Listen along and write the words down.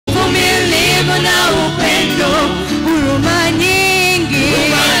na upendo, huruma nyingi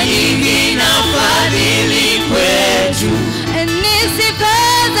na fadhili kwetu. Ni sifa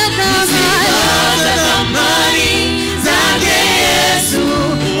za thamani zake Yesu,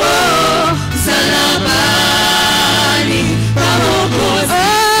 msalabani pa Mwokozi.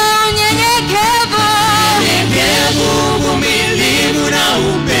 Unyenyekevu, uvumilivu na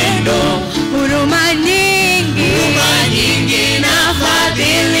upendo, huruma nyingi na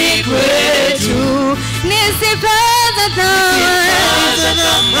fadhili kwetu. Ni sifa za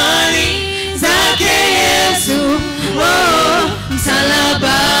thamani zake Yesu,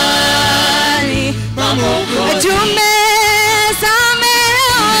 msalabani pa Mwokozi.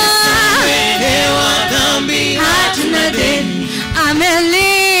 Tumesamehewa dhambi, hatuna deni,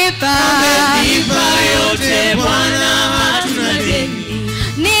 amelipa yote Bwana, hatuna deni.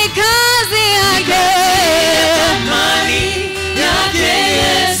 Ni kazi yake, thamani yake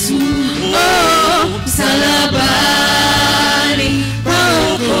Yesu, msalabani pa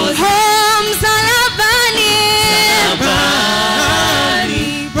Mwokozi.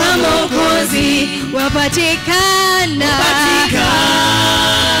 Msalabani pa Mwokozi wapatikana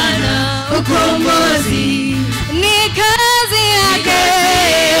ukombozi. Ni kazi yake,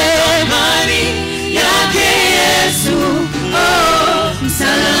 thamani yake Yesu,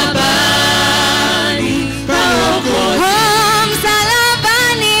 msalabani pa Mwokozi.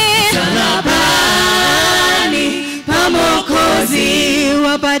 Msalabani pa Mwokozi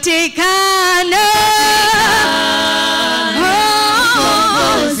wapatikana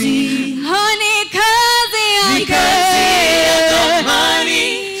ukombozi. Ni kazi yake, thamani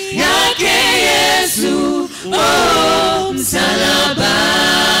yake Yesu,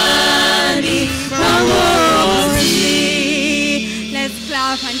 msalabani pa Mwokozi. Let's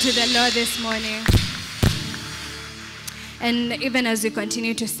clap unto the Lord this morning. And even as we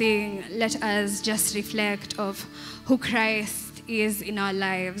continue to sing, let us just reflect of who Christ is in our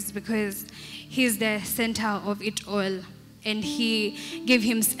lives, because He's the center of it all, and He gave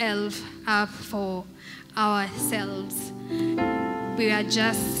Himself up for ourselves. We are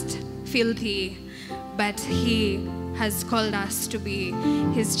just filthy, but He has called us to be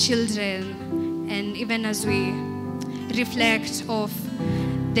His children. And even as we reflect of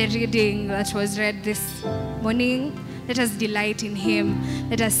the reading that was read this morning, let us delight in Him,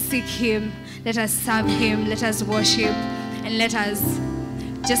 let us seek Him, let us serve Him, let us worship, and let us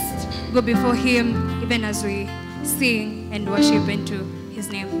just go before Him even as we sing and worship into His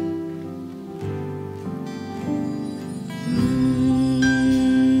name.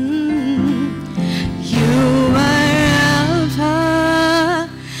 You are Alpha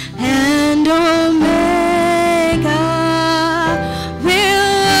and Omega, we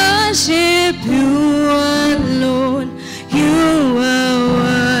worship You alone. You are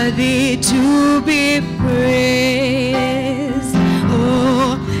worthy to be praised.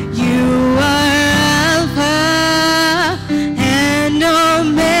 Oh, You are Alpha and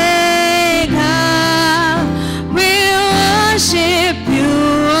Omega, we worship You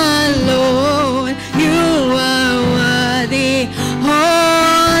alone. You are worthy.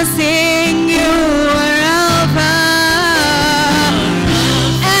 Oh, sing, You are Alpha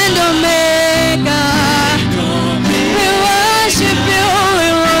and Omega. We worship You, we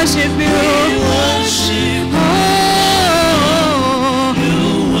worship You.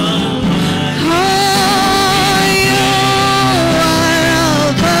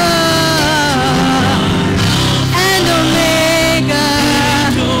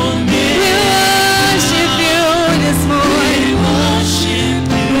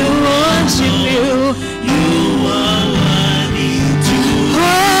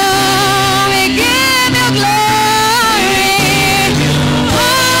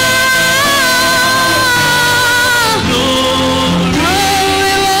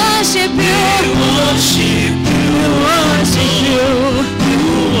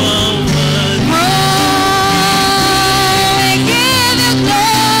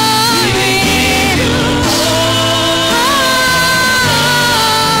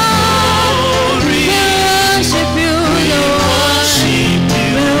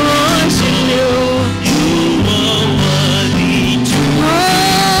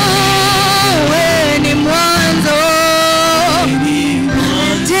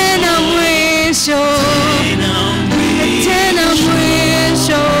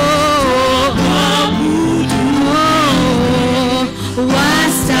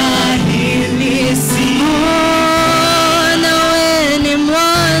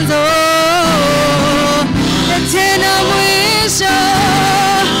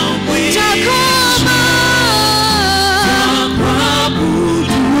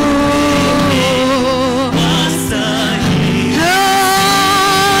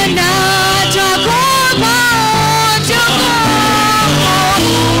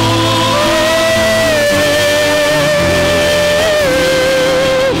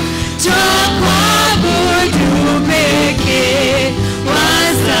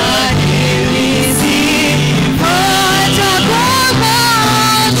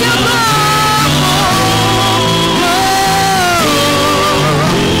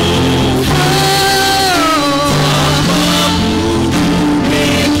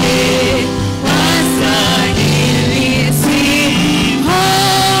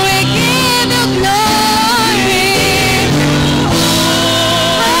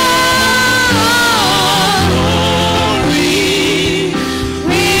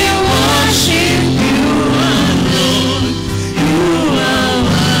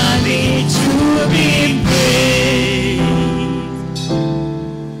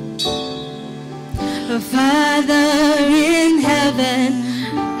 Father in heaven,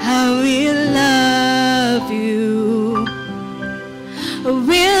 how we love you.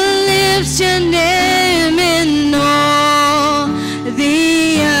 We'll lift your name in all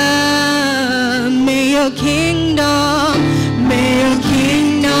the earth. May your kingdom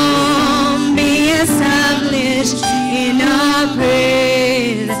be established in our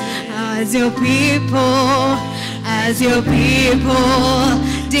praise. As your people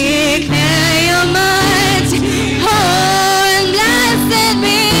declare your might. Oh, and blessed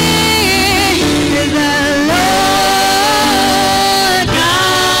be the Lord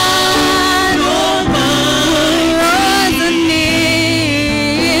God Almighty,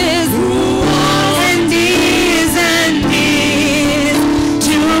 who was and is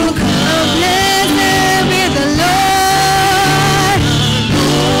to come. Blessed be the Lord.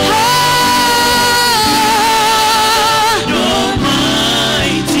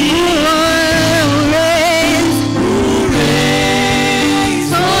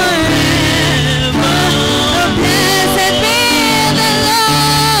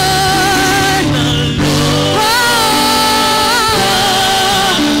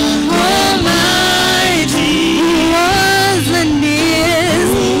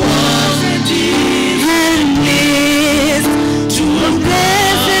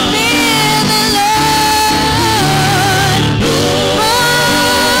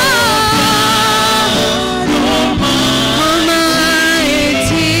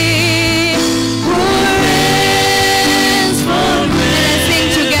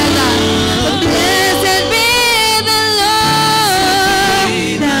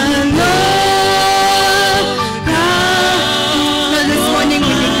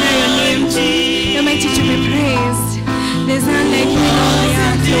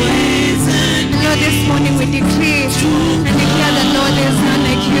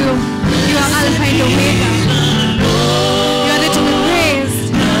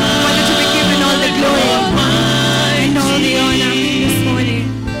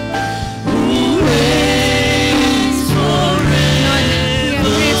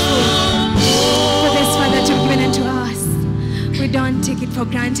 For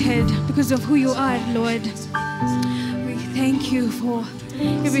granted because of who you are, Lord. We thank you for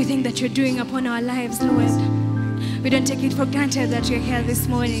everything that you're doing upon our lives, Lord. We don't take it for granted that you're here this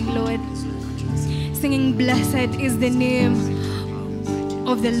morning, Lord. Singing, blessed is the name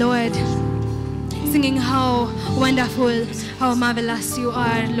of the Lord. Singing how wonderful, how marvelous you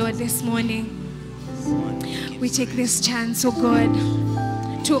are, Lord, this morning. We take this chance, oh God,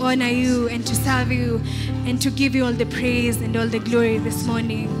 to honor you and to serve you and to give you all the praise and all the glory this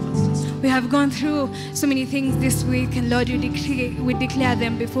morning. We have gone through so many things this week, and Lord, we declare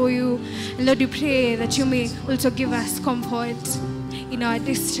them before you. And Lord, we pray that you may also give us comfort in our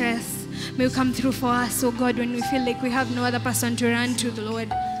distress. May you come through for us, oh God, when we feel like we have no other person to run to, the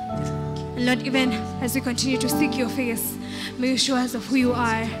Lord. And Lord, even as we continue to seek your face, may you show us of who you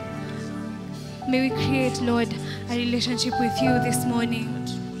are. May we create, Lord, a relationship with you this morning.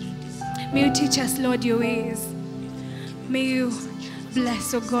 May you teach us, Lord, your ways. May you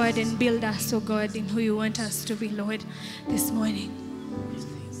bless, oh God, and build us, oh God, in who you want us to be, Lord, this morning.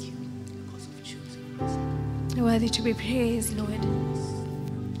 You're worthy to be praised, Lord.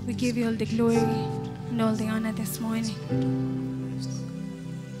 We give you all the glory and all the honor this morning.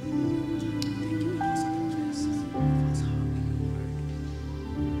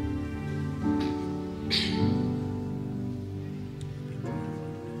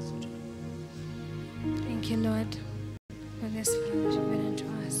 Thank you, Lord, for this prayer that you've given unto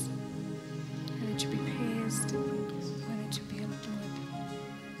us. And it should be praised, and it should be adored.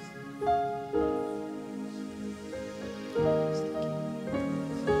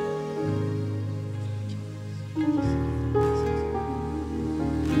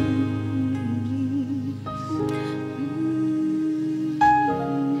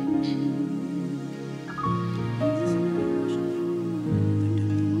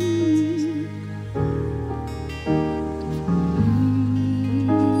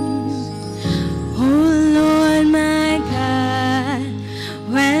 Oh Lord, my God,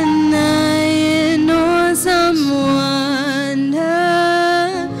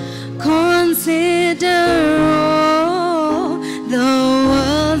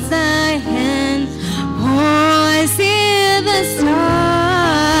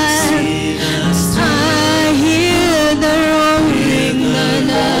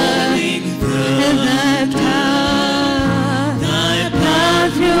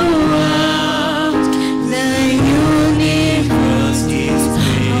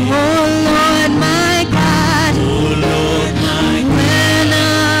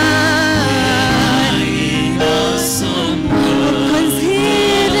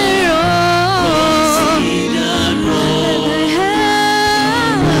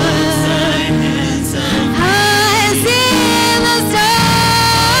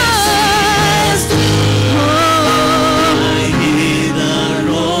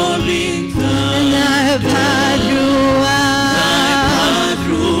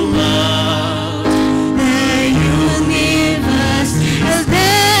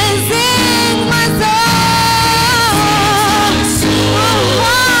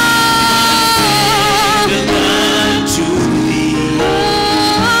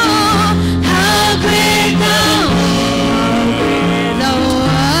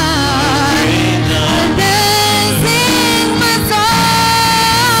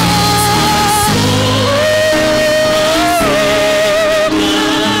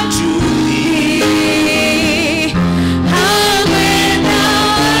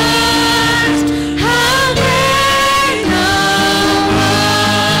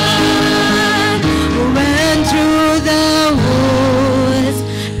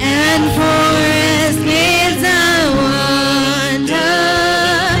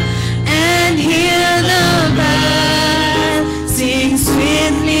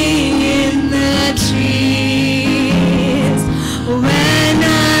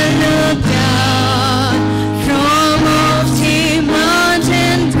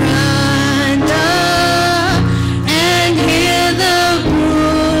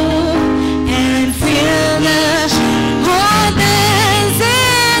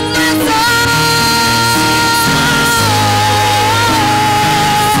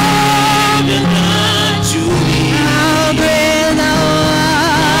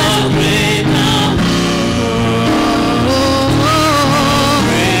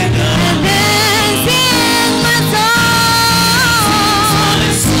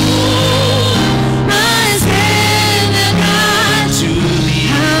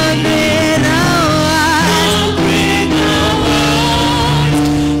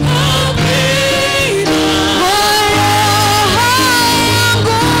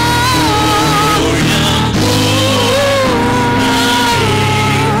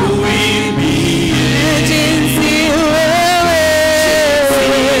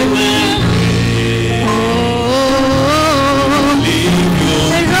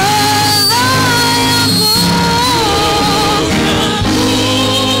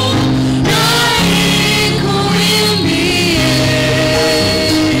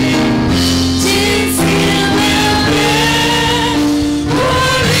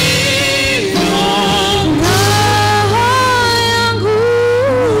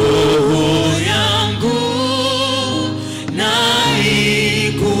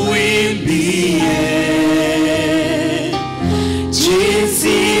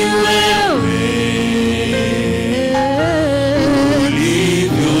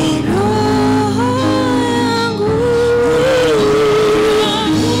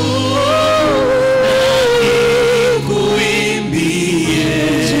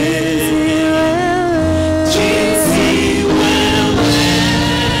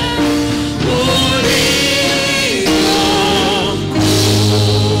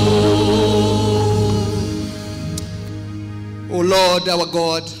 our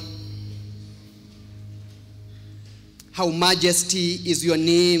God, how majesty is your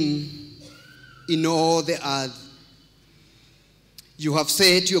name in all the earth. You have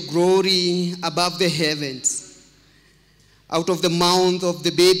set your glory above the heavens. Out of the mouth of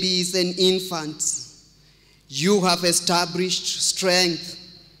the babies and infants, you have established strength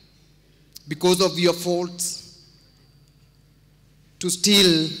because of your faults to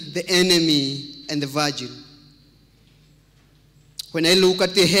still the enemy and the virgin. When I look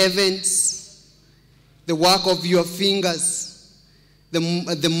at the heavens, the work of your fingers, the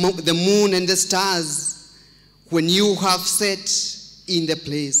moon and the stars, when you have set in the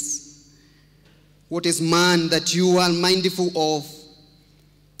place, what is man that you are mindful of,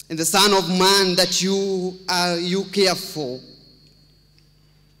 and the son of man that you care for?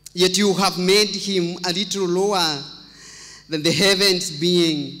 Yet you have made him a little lower than the heavens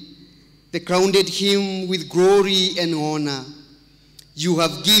being. They crowned him with glory and honor. You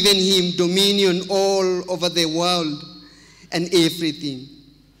have given him dominion all over the world and everything.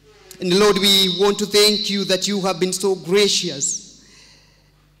 And Lord, we want to thank you that you have been so gracious.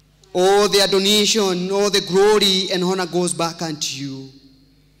 All the donation, all the glory and honor goes back unto you.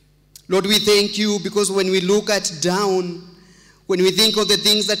 Lord, we thank you because when we look down, when we think of the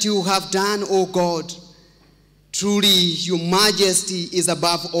things that you have done, oh God, truly your majesty is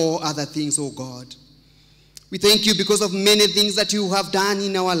above all other things, oh God. We thank you because of many things that you have done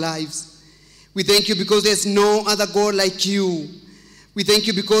in our lives. We thank you because there's no other God like you. We thank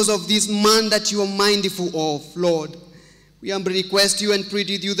you because of this man that you are mindful of, Lord. We humbly request you and pray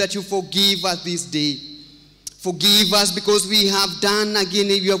with you that you forgive us this day. Forgive us because we have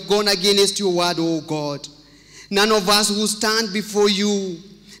gone against your word, oh God. None of us who stand before you,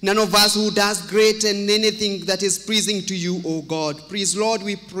 none of us who does great and anything that is pleasing to you, oh God. Please, Lord,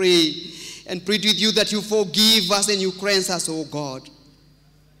 we pray and plead with you that you forgive us and you cleanse us, oh God.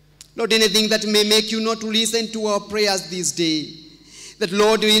 Lord, anything that may make you not to listen to our prayers this day, that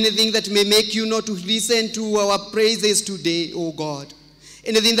Lord, anything that may make you not to listen to our praises today, oh God,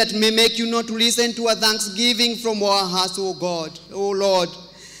 anything that may make you not to listen to our thanksgiving from our hearts, oh God, oh Lord,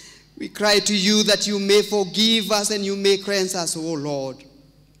 we cry to you that you may forgive us and you may cleanse us, oh Lord.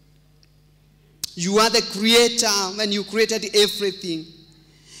 You are the creator and you created everything.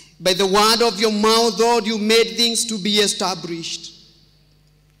 By the word of your mouth, Lord, you made things to be established.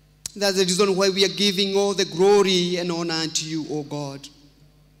 That's the reason why we are giving all the glory and honor unto you, O God.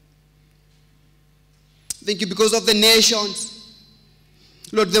 Thank you because of the nations.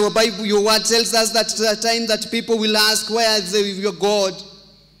 Lord, the Bible, your word tells us that at the time that people will ask, where is your God?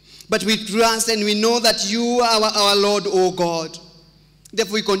 But we trust and we know that you are our Lord, O God.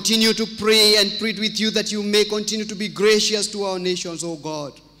 Therefore, we continue to pray and plead with you that you may continue to be gracious to our nations, O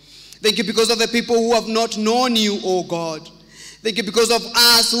God. Thank you because of the people who have not known you, O God. Thank you because of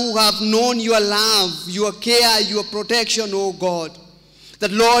us who have known your love, your care, your protection, O God.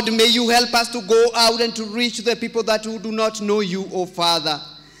 That, Lord, may you help us to go out and to reach the people that who do not know you, O Father.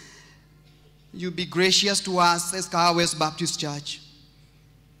 You be gracious to us as Car West Baptist Church.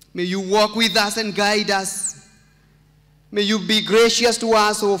 May you walk with us and guide us. May you be gracious to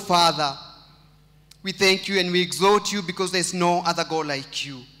us, O Father. We thank you and we exalt you because there's no other God like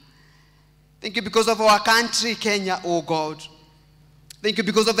you. Thank you because of our country, Kenya, O God. Thank you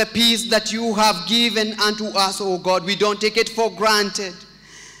because of the peace that you have given unto us, O God. We don't take it for granted.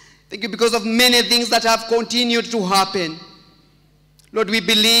 Thank you because of many things that have continued to happen. Lord, we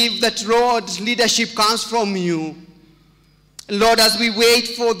believe that, Lord, leadership comes from you. Lord, as we wait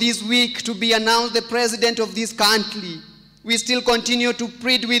for this week to be announced the president of this country, we still continue to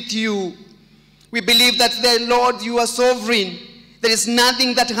plead with you. We believe that, the Lord, you are sovereign. There is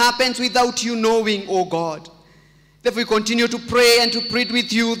nothing that happens without you knowing, O God. Therefore, we continue to pray and to plead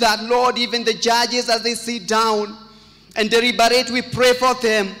with you that, Lord, even the judges as they sit down and deliberate, we pray for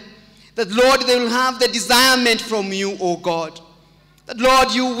them. That, Lord, they will have the desirement from you, O God. That,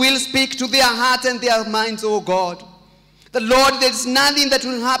 Lord, you will speak to their hearts and their minds, O God. That, Lord, there is nothing that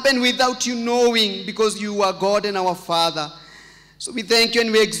will happen without you knowing because you are God and our Father. So we thank you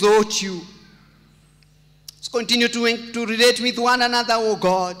and we exalt you. Let's continue to relate with one another, O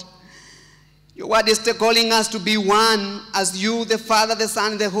God. Your word is still calling us to be one as you, the Father, the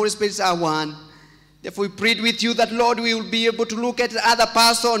Son, and the Holy Spirit are one. Therefore, we plead with you that, Lord, we will be able to look at the other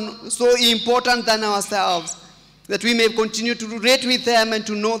person so important than ourselves, that we may continue to relate with them and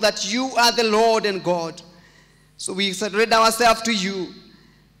to know that you are the Lord and God. So we surrender ourselves to you.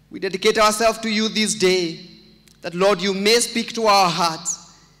 We dedicate ourselves to you this day, that, Lord, you may speak to our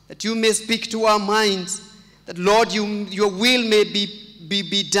hearts, that you may speak to our minds, that, Lord, your will may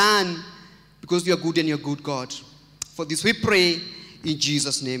be done because you are good and you're good, God. For this we pray in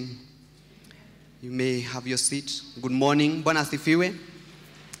Jesus' name. You may have your seat. Good morning. Bwana asifiwe.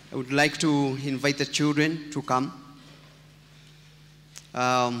 I would like to invite the children to come.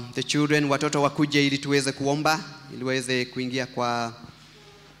 The children, watoto wakuje ili tuweze kuomba, ili waweze kuingia kwa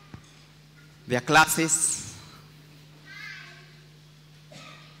their classes.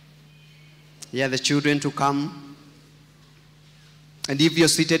 Yeah, the children to come. And if you're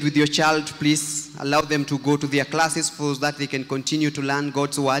seated with your child, please allow them to go to their classes so that they can continue to learn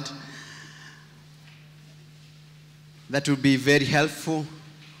God's word. That will be very helpful.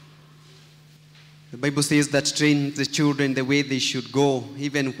 The Bible says that train the children the way they should go,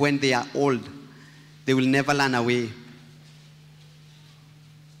 even when they are old. They will never run away.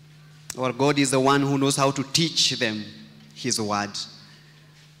 Our God is the one who knows how to teach them His word.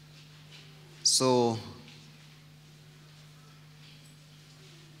 So,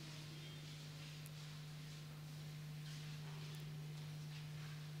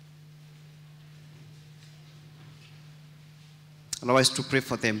 allow us to pray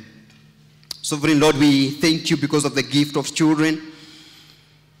for them. Sovereign Lord, we thank you because of the gift of children.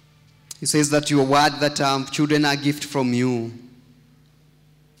 It says that your word, that children are a gift from you.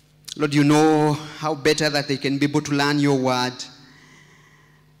 Lord, you know how better that they can be able to learn your word.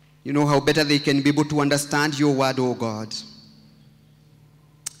 You know how better they can be able to understand your word, oh God.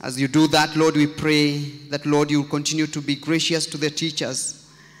 As you do that, Lord, we pray that, Lord, you continue to be gracious to the teachers.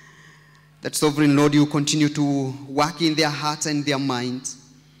 That, Sovereign Lord, you continue to work in their hearts and their minds.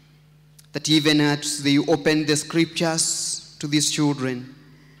 That even as they open the scriptures to these children,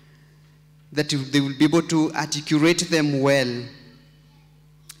 that they will be able to articulate them well.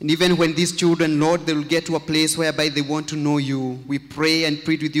 And even when these children, Lord, they will get to a place whereby they want to know you, we pray and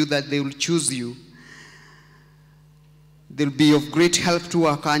plead with you that they will choose you. They will be of great help to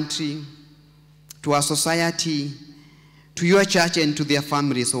our country, to our society, to your church and to their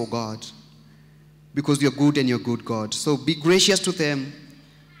families, oh God. Because you're good and you're good, God. So be gracious to them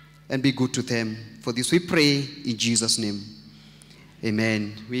and be good to them. For this we pray in Jesus' name.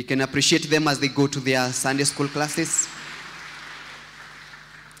 Amen. We can appreciate them as they go to their Sunday school classes.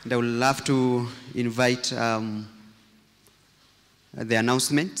 And I would love to invite the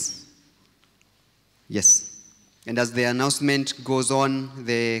announcement. Yes. And as the announcement goes on,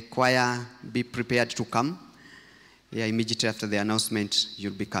 the choir be prepared to come. Yeah, immediately after the announcement,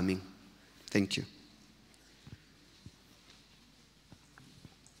 you'll be coming. Thank you.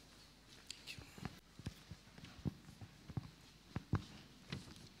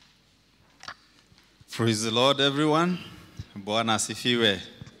 Praise the Lord, everyone. Bwana asifiwe.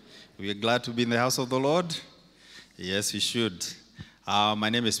 We are glad to be in the house of the Lord. Yes, we should. My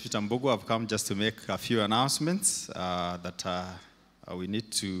name is Pst.Victor. I've come just to make a few announcements that we need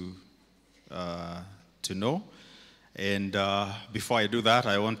to know. And before I do that,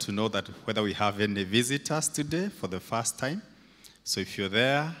 I want to know that whether we have any visitors today for the first time. So if you're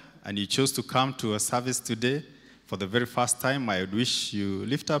there and you chose to come to a service today for the very first time, I would wish you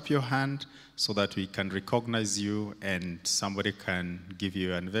lift up your hand so that we can recognize you and somebody can give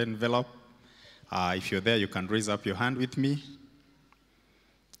you an envelope. If you're there, you can raise up your hand with me.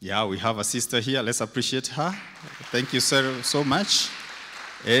 Yeah, we have a sister here. Let's appreciate her. Thank you so much.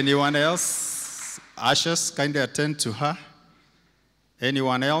 Anyone else? Ushers, kindly attend to her.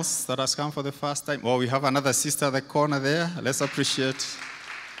 Anyone else that has come for the first time? Oh, we have another sister at the corner there. Let's appreciate.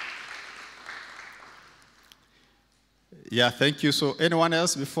 Yeah, thank you. So anyone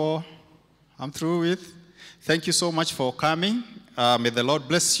else before I'm through with? Thank you so much for coming. May the Lord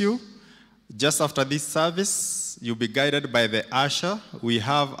bless you. Just after this service, you'll be guided by the usher. We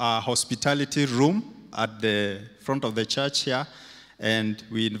have a hospitality room at the front of the church here, and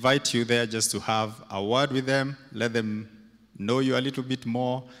we invite you there just to have a word with them, let them know you a little bit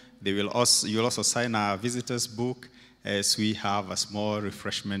more. You'll also sign our visitor's book as we have a small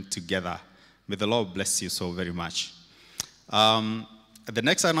refreshment together. May the Lord bless you so very much. The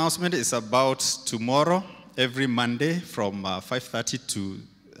next announcement is about tomorrow. Every Monday from 5:30 to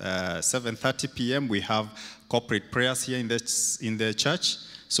 7:30 p.m. we have corporate prayers here in the church.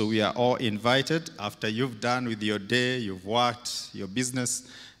 So we are all invited. After you've done with your day, you've worked, your business,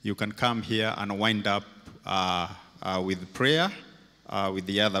 you can come here and wind up with prayer with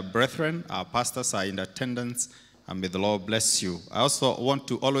the other brethren. Our pastors are in attendance, and may the Lord bless you. I also want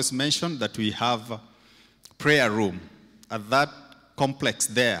to always mention that we have a prayer room at that complex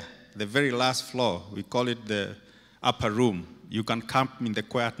there, the very last floor. We call it the upper room. You can come in the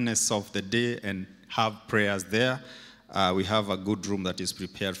quietness of the day and have prayers there. We have a good room that is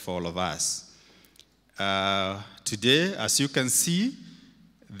prepared for all of us. Today, as you can see,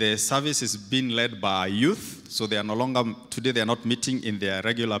 The service is being led by youth, so they are no longer, today they are not meeting in their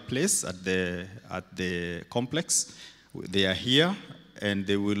regular place at the complex. They are here, and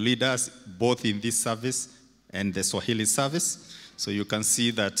they will lead us both in this service and the Swahili service. So you can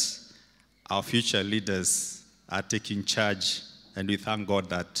see that our future leaders are taking charge, and we thank God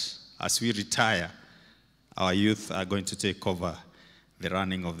that as we retire, our youth are going to take over the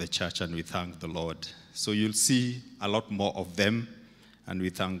running of the church, and we thank the Lord. So you'll see a lot more of them, and we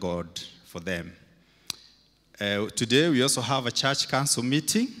thank God for them. Today we also have a church council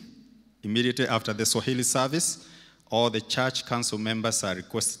meeting immediately after the Swahili service. All the church council members are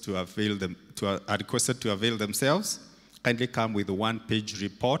requested to avail themselves. Kindly come with a one-page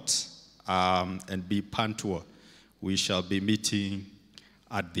report and be punctual. We shall be meeting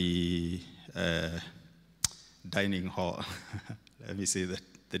at the dining hall. Let me say that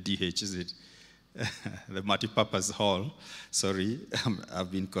the DH, is it? The multipurpose hall. Sorry, I've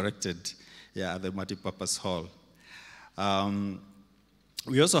been corrected. Yeah, the multipurpose hall.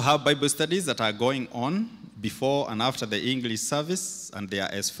 We also have Bible studies that are going on before and after the English service, and they are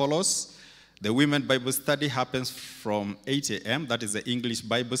as follows. The Women Bible Study happens from 8 a.m. That is the English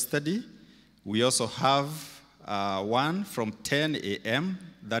Bible study. We also have one from 10 a.m.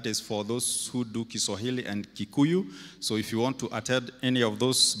 That is for those who do Kiswahili and Kikuyu. So if you want to attend any of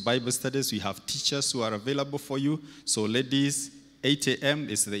those Bible studies, we have teachers who are available for you. So ladies, 8 a.m.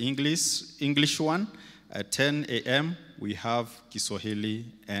 is the English one. At 10 a.m., we have Kiswahili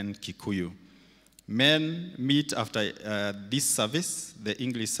and Kikuyu. Men meet after this service, the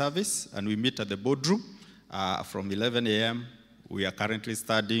English service, and we meet at the boardroom from 11 a.m. We are currently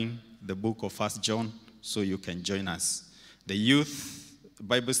studying the book of 1 John, so you can join us. The youth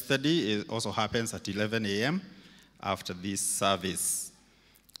Bible study also happens at 11 a.m. after this service.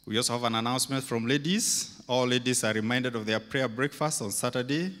 We also have an announcement from ladies. All ladies are reminded of their prayer breakfast on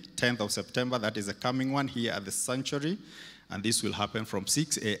Saturday, 10th of September. That is the coming one here at the sanctuary. And this will happen from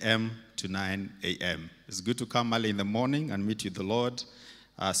 6 a.m. to 9 a.m. It's good to come early in the morning and meet with the Lord,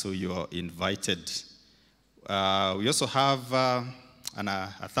 so you are invited. We also have a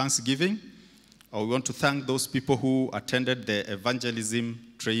Thanksgiving. We want to thank those people who attended the evangelism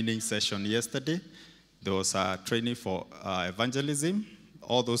training session yesterday. There was a training for evangelism.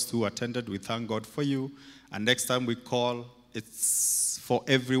 All those who attended, we thank God for you. And next time we call, it's for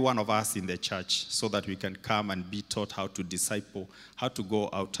every one of us in the church so that we can come and be taught how to disciple, how to go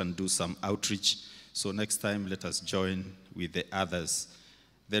out and do some outreach. So next time, let us join with the others.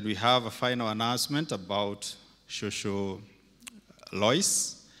 Then we have a final announcement about Shosho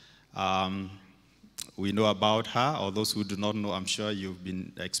Lois. We know about her, or those who do not know, I'm sure you've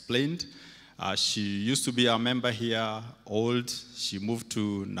been explained. She used to be a member here, old. She moved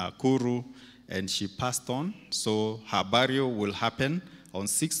to Nakuru, and she passed on. So her burial will happen on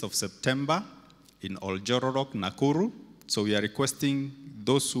 6th of September in Oljororok, Nakuru. So we are requesting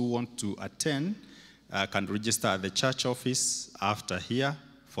those who want to attend can register at the church office after here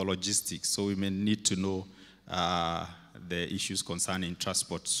for logistics. So we may need to know the issues concerning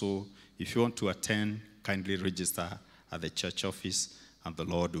transport. So if you want to attend, kindly register at the church office, and the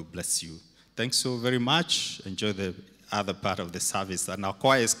Lord will bless you. Thanks so very much. Enjoy the other part of the service. And our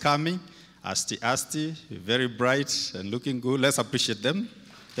choir is coming. Asti, very bright and looking good. Let's appreciate them.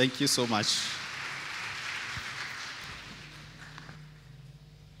 Thank you so much.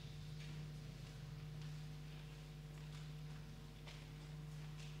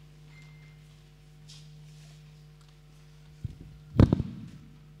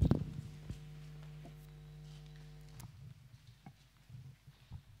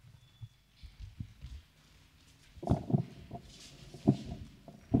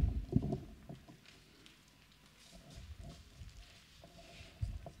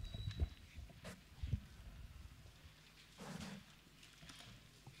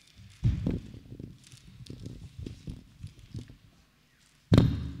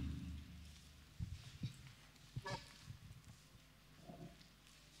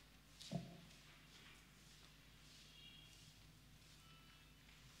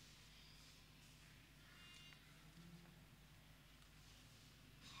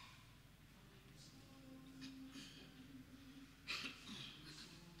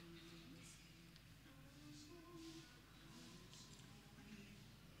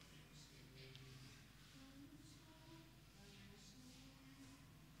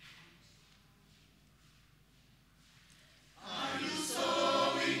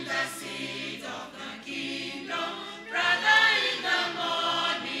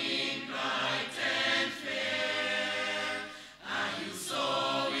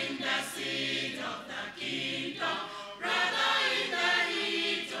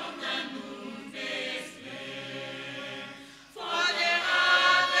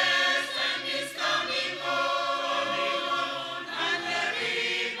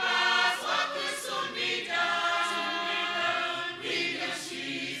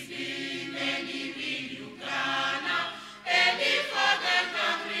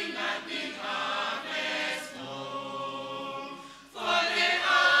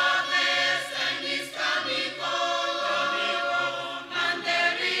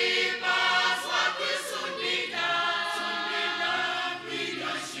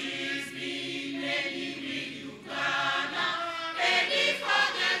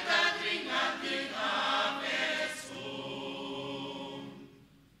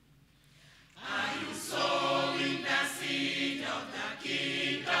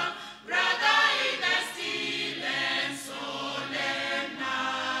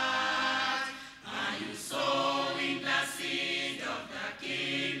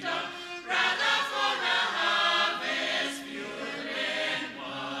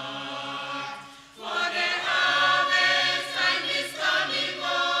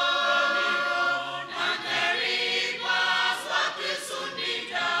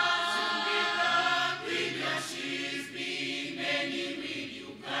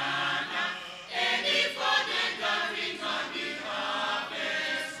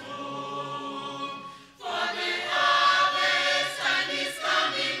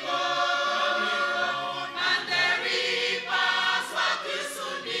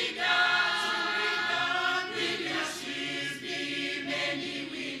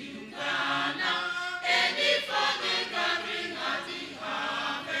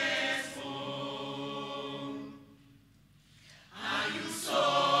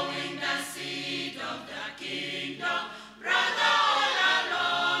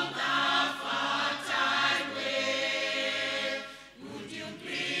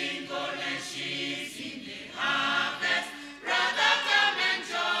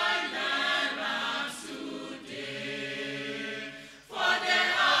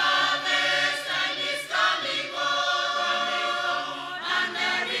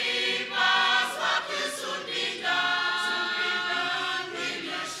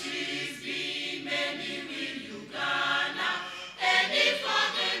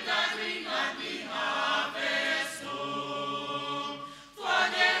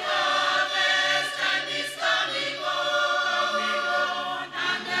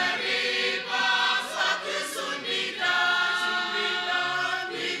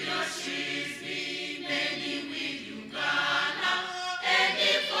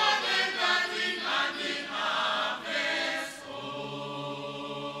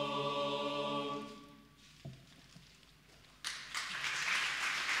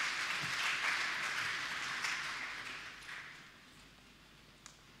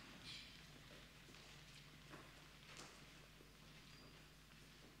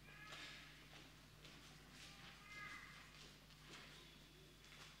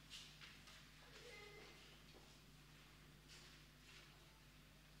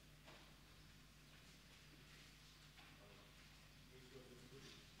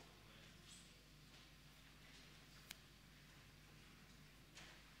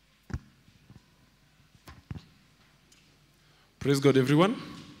 Praise God, everyone.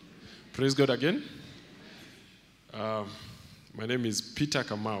 Praise God again. My name is Peter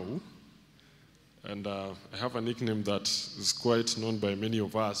Kamau, and I have a nickname that is quite known by many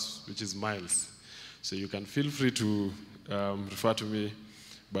of us, which is Miles. So you can feel free to refer to me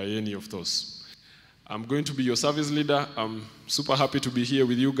by any of those. I'm going to be your service leader. I'm super happy to be here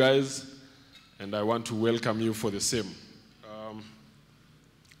with you guys, and I want to welcome you for the same.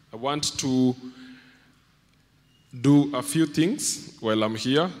 I want to do a few things while I'm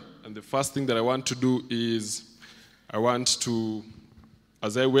here, and the first thing that I want to do is I want to,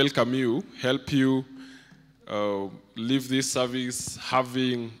 as I welcome you, help you leave this service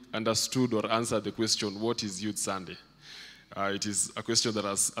having understood or answered the question, what is Youth Sunday? It is a question that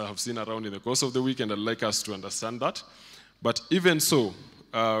I have seen around in the course of the week, and I'd like us to understand that. But even so,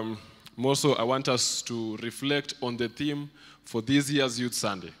 more so, I want us to reflect on the theme for this year's Youth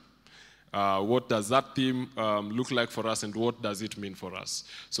Sunday. What does that theme look like for us, and what does it mean for us?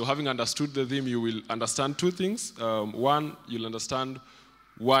 So having understood the theme, you will understand two things. One, you'll understand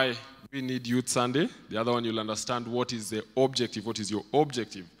why we need Youth Sunday. The other one, you'll understand what is the objective, what is your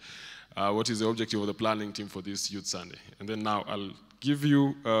objective, what is the objective of the planning team for this Youth Sunday. And then now I'll give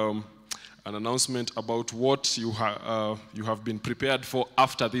you an announcement about what you have been prepared for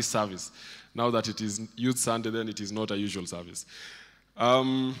after this service. Now that it is Youth Sunday, then it is not a usual service.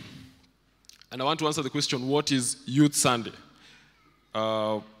 And I want to answer the question, what is Youth Sunday?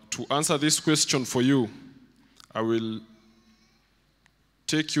 To answer this question for you, I will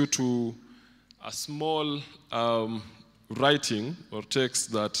take you to a small writing or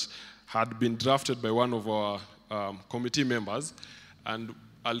text that had been drafted by one of our committee members. And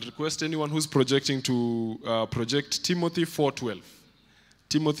I'll request anyone who's projecting to project Timothy 4:12.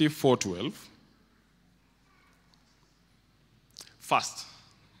 Timothy 4:12. Fast,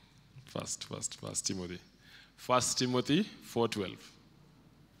 Timothy. 1 Timothy 4:12.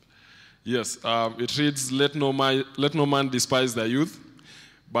 Yes, it reads, let no man despise thy youth,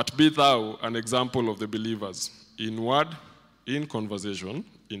 but be thou an example of the believers, in word, in conversation,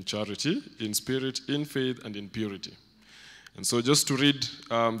 in charity, in spirit, in faith, and in purity. And so just to read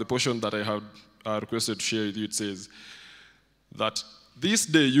the portion that I have requested to share with you, it says that this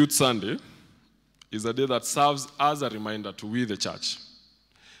day, Youth Sunday, is a day that serves as a reminder to we, the church,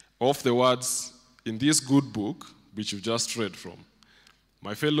 of the words in this good book, which you've just read from.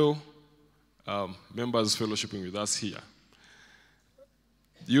 My fellow members fellowshipping with us here.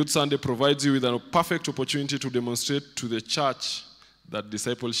 Youth Sunday provides you with a perfect opportunity to demonstrate to the church that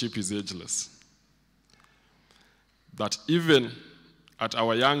discipleship is ageless. That even at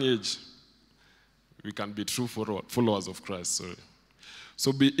our young age, we can be true followers of Christ.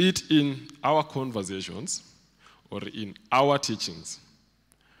 So be it in our conversations, or in our teachings,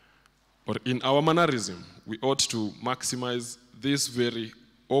 or in our mannerism, we ought to maximize this very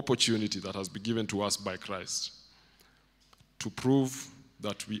opportunity that has been given to us by Christ to prove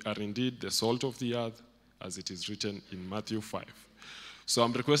that we are indeed the salt of the earth, as it is written in Matthew 5. So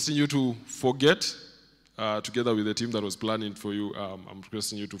I'm requesting you to forget, together with the team that was planning for you, I'm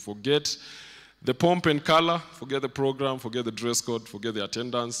requesting you to forget the pomp and color, forget the program, forget the dress code, forget the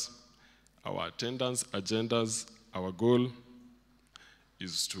attendance. Our attendance, agendas, our goal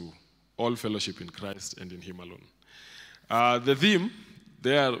is to all fellowship in Christ and in Him alone. The theme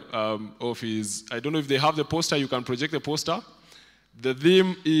there of his, I don't know if they have the poster, you can project the poster. The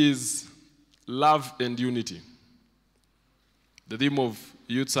theme is love and unity. The theme of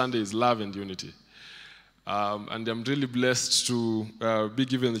Youth Sunday is love and unity. And I'm really blessed to be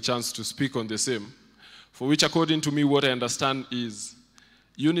given the chance to speak on the same, for which, according to me, what I understand is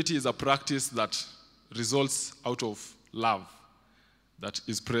unity is a practice that results out of love that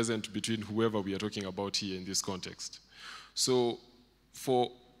is present between whoever we are talking about here in this context. So for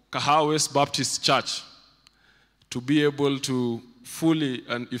Kahawa West Baptist Church to be able to fully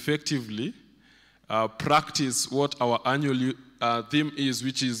and effectively practice what our annual theme is,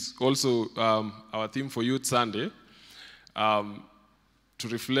 which is also our theme for Youth Sunday, to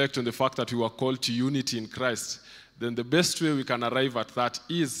reflect on the fact that we were called to unity in Christ, then the best way we can arrive at that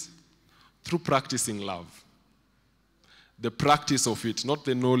is through practicing love. The practice of it, not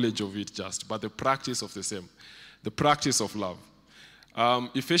the knowledge of it just, but the practice of the same. The practice of love.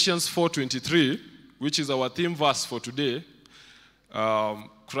 Ephesians 4:23, which is our theme verse for today,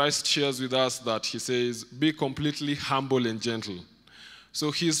 Christ shares with us that he says, be completely humble and gentle.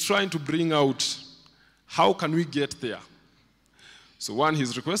 So he's trying to bring out, how can we get there? So one,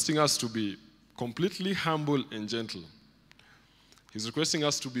 he's requesting us to be completely humble and gentle. He's requesting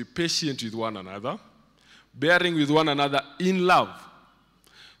us to be patient with one another, bearing with one another in love.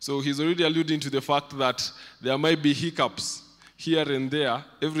 So he's already alluding to the fact that there might be hiccups here and there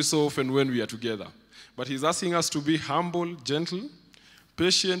every so often when we are together. But he's asking us to be humble, gentle,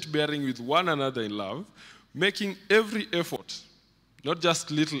 patient, bearing with one another in love, making every effort, not just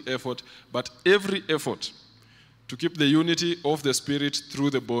little effort, but every effort to keep the unity of the Spirit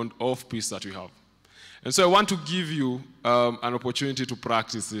through the bond of peace that we have. And so I want to give you an opportunity to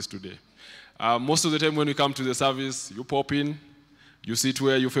practice this today. Most of the time when we come to the service, you pop in, you sit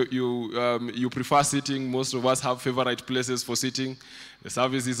where you prefer sitting. Most of us have favorite places for sitting. The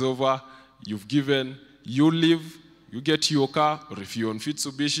service is over, you've given, you leave, you get to your car, or if you're on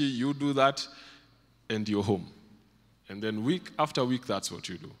Mitsubishi, you do that, and you're home. And then week after week, that's what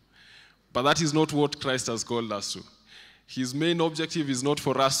you do. But that is not what Christ has called us to. His main objective is not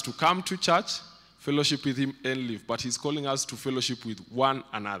for us to come to church, fellowship with him, and leave, but he's calling us to fellowship with one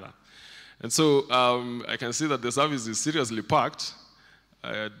another. And so I can see that the service is seriously packed.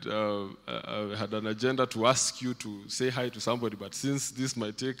 I had an agenda to ask you to say hi to somebody, but since this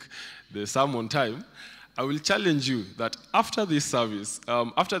might take the sermon time, I will challenge you that after this service,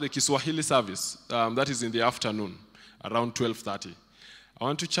 after the Kiswahili service, that is in the afternoon, around 12:30, I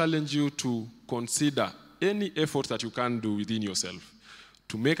want to challenge you to consider any effort that you can do within yourself,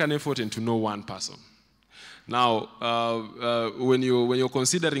 to make an effort and to know one person. Now, when you're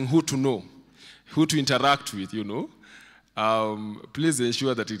considering who to know, who to interact with, please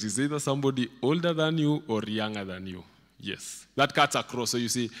ensure that it is either somebody older than you or younger than you. Yes, that cuts across. So you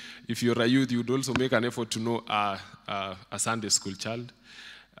see, if you're a youth, you'd also make an effort to know a Sunday school child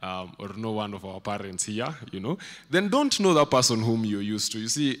or know one of our parents here, Then don't know that person whom you're used to. You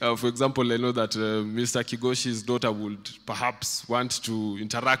see, for example, I know that Mr. Kigoshi's daughter would perhaps want to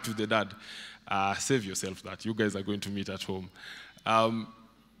interact with the dad. Save yourself that. You guys are going to meet at home.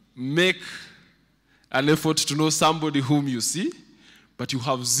 Make an effort to know somebody whom you see, but you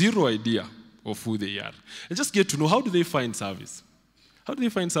have zero idea of who they are. And just get to know, how do they find service? How do they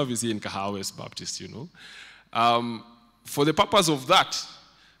find service here in Kahawa Baptist, For the purpose of that,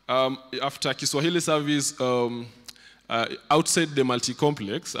 after Kiswahili service, outside the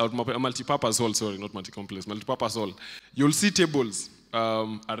multi-complex, multi-purpose hall, sorry, not multi-complex, multi-purpose hall, you'll see tables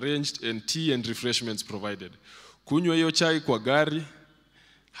arranged and tea and refreshments provided. Kunywa hiyo chai kwa gari,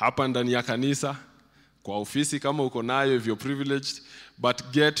 hapa ndani ya kanisa, kwa ofisi kama uko nayo if you're privileged,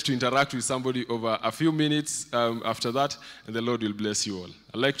 but get to interact with somebody over a few minutes after that, and the Lord will bless you all.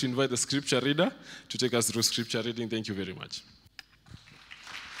 I'd like to invite the scripture reader to take us through scripture reading. Thank you very much.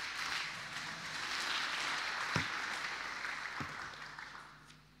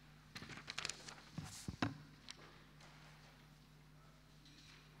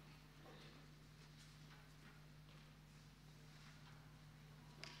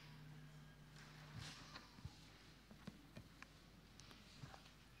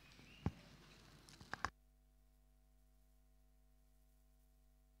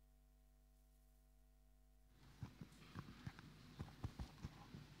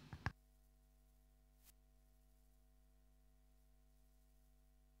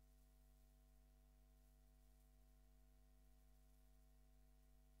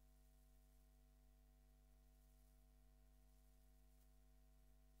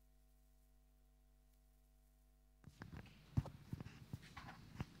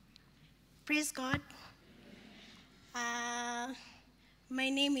 Praise God. My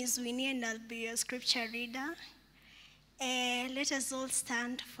name is Winnie and I'll be your scripture reader. Let us all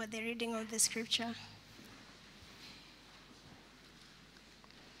stand for the reading of the scripture.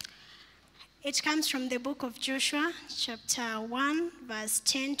 It comes from the book of Joshua, chapter 1, verse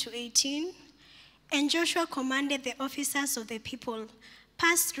 10 to 18. And Joshua commanded the officers of the people,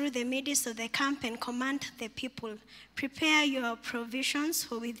 pass through the midst of the camp and command the people, prepare your provisions,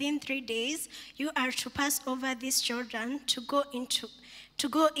 for within 3 days you are to pass over this Jordan to go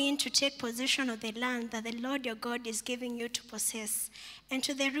in to take possession of the land that the Lord your God is giving you to possess. And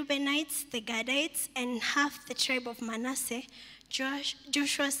to the Reubenites, the Gadites, and half the tribe of Manasseh,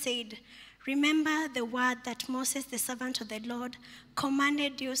 Joshua said, remember the word that Moses, the servant of the Lord,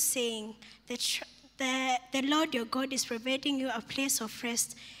 commanded you, saying, the Lord your God is providing you a place of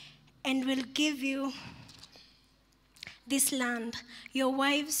rest and will give you this land. Your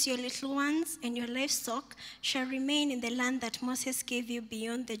wives, your little ones, and your livestock shall remain in the land that Moses gave you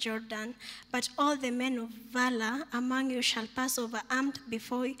beyond the Jordan. But all the men of valor among you shall pass over armed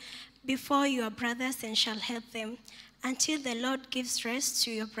before your brothers and shall help them, until the Lord gives rest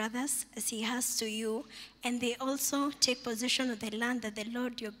to your brothers as he has to you, and they also take possession of the land that the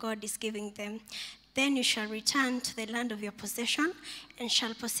Lord your God is giving them. Then you shall return to the land of your possession and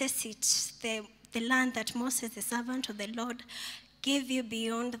shall possess it, the land that Moses, the servant of the Lord, gave you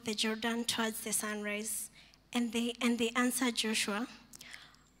beyond the Jordan towards the sunrise. And they answered Joshua,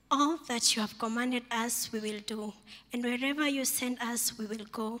 all that you have commanded us we will do, and wherever you send us we will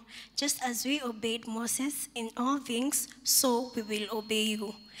go. Just as we obeyed Moses in all things, so we will obey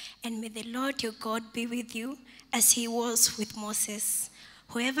you. And may the Lord your God be with you, as he was with Moses.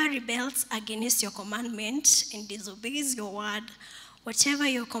 Whoever rebels against your commandment and disobeys your word, whatever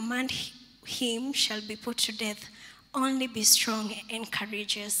you command him shall be put to death. Only be strong and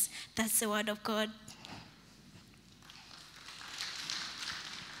courageous. That's the word of God.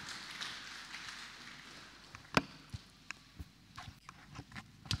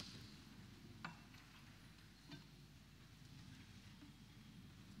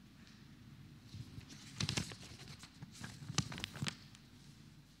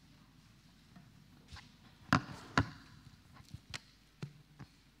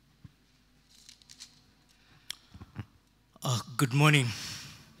 Good morning.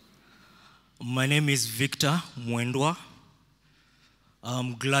 My name is Victor Mwendwa.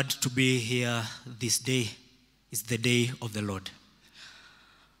 I'm glad to be here this day. It's the day of the Lord.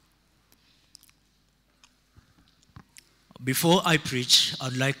 Before I preach,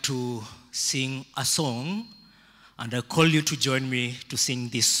 I'd like to sing a song, and I call you to join me to sing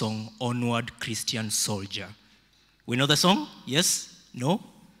this song, Onward Christian Soldier. We know the song? Yes? No?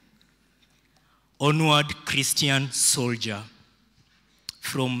 Onward Christian Soldier,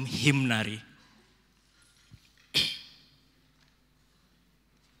 from Hymnary.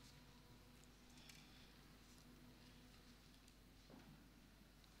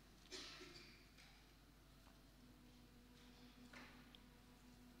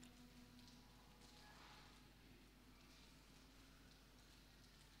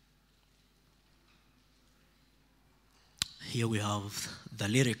 Here we have the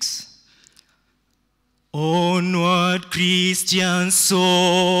lyrics. Onward, Christian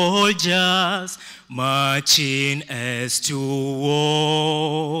soldiers, marching as to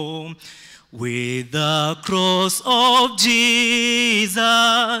war, with the cross of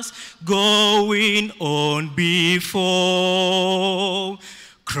Jesus going on before.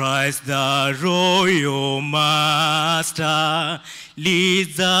 Christ the royal master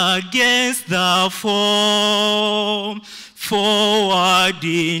leads against the foe. Forward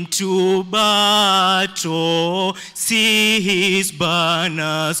into battle, see his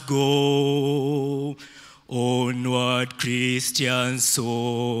banners go. Onward, Christian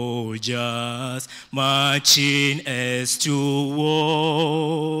soldiers, marching as to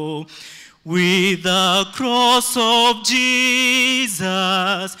war. With the cross of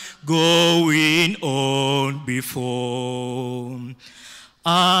Jesus going on before.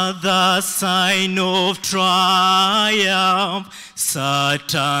 At the sign of triumph,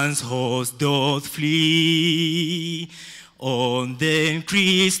 Satan's host doth flee. On then,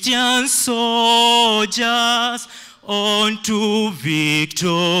 Christian soldiers, on to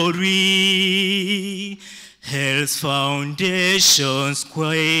victory. Hell's foundations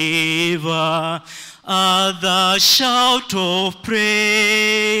quaver at the shout of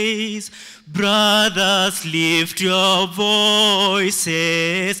praise. Brothers, lift your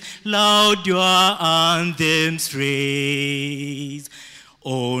voices, loud your anthems raise.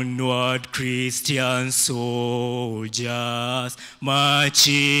 Onward, Christian soldiers,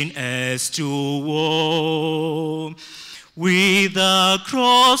 marching as to war. With the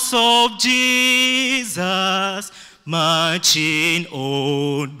cross of Jesus, marching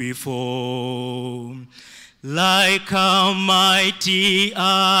on before. Like a mighty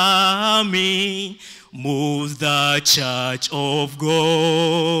army moves the church of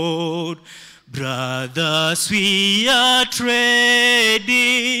God. Brothers, we are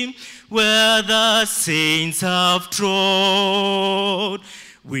treading where the saints have trod.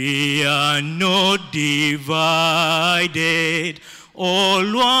 We are not divided,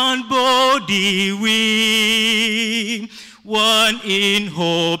 all one body we. One in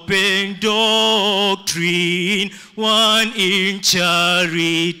hope and doctrine, one in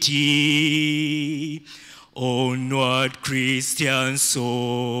charity. Onward, Christian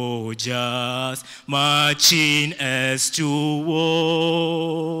soldiers, marching as to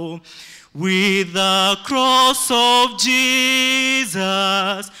war. With the cross of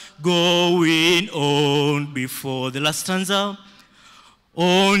Jesus going on before. The last stanza.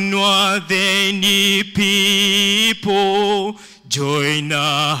 Onward then, ye people, join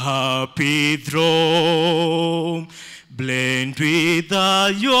a happy throng. Blend with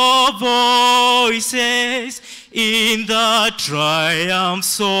your voices in the triumph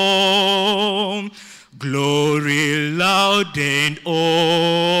song. Glory loud and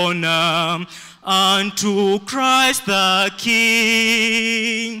honor unto Christ the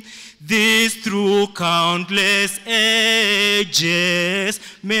King. this through countless ages,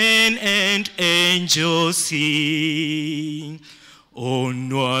 men and angels sing.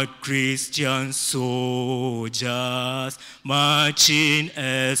 Onward, Christian soldiers, marching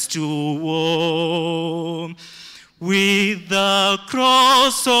as to war, with the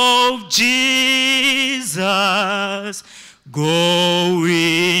cross of Jesus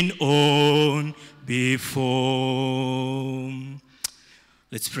going on before.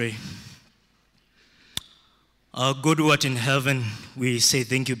 Let's pray. Our God who art in heaven, we say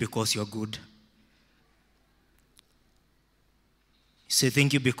thank you because you are good. Say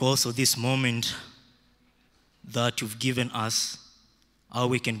thank you because of this moment that you've given us, how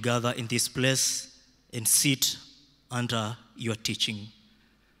we can gather in this place and sit under your teaching.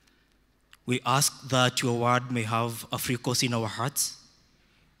 We ask that your word may have a free course in our hearts.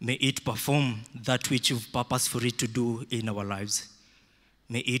 May it perform that which you've purposed for it to do in our lives.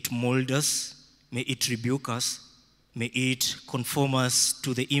 May it mold us, may it rebuke us, may it conform us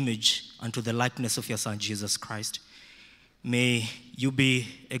to the image and to the likeness of your Son, Jesus Christ. May you be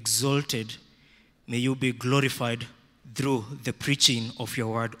exalted, may you be glorified through the preaching of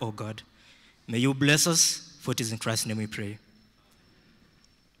your word, O God. May you bless us, for it is in Christ's name we pray.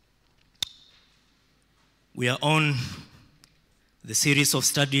 We are on the series of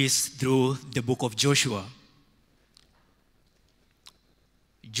studies through the book of Joshua.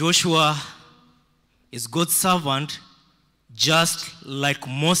 Joshua is God's servant, just like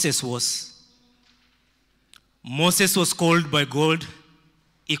Moses was. Moses was called by God,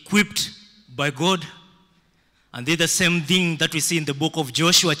 equipped by God, and did the same thing that we see in the book of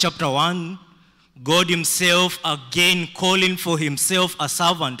Joshua chapter 1. God himself again calling for himself a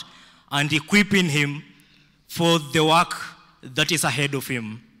servant and equipping him for the work that is ahead of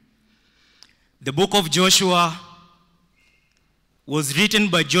him. The book of Joshua was written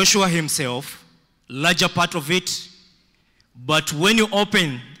by Joshua himself, larger part of it, but when you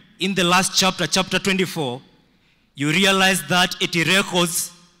open in the last chapter, chapter 24, you realize that it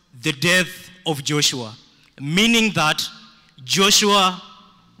records the death of Joshua, meaning that Joshua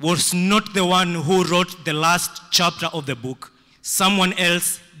was not the one who wrote the last chapter of the book. Someone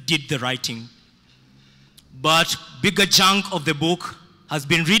else did the writing. But bigger chunk of the book has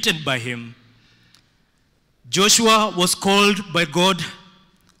been written by him. Joshua was called by God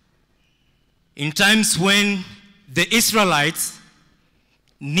in times when the Israelites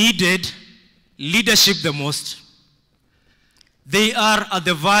needed leadership the most. They are at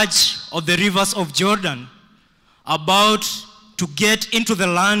the verge of the rivers of Jordan, about to get into the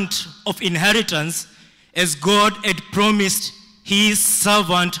land of inheritance as God had promised his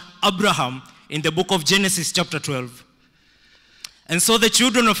servant Abraham in the book of Genesis chapter 12. And so the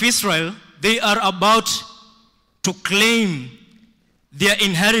children of Israel, they are about to claim their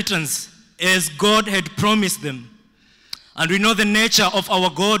inheritance as God had promised them. And we know the nature of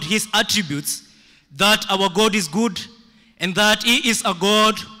our God, his attributes, that our God is good and that he is a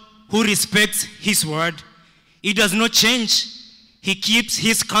God who respects his word. He does not change. He keeps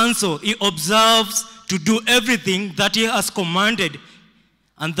his counsel. He observes to do everything that he has commanded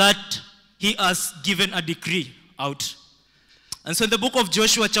and that he has given a decree out. And so in the book of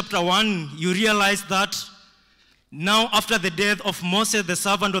Joshua chapter 1, you realize that now after the death of Moses, the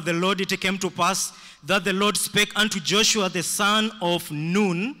servant of the Lord, it came to pass that the Lord spake unto Joshua, the son of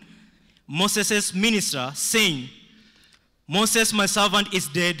Nun, Moses' minister, saying, Moses, my servant, is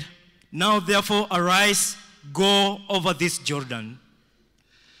dead. Now therefore arise, go over this Jordan,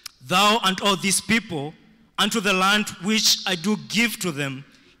 thou and all these people, unto the land which I do give to them,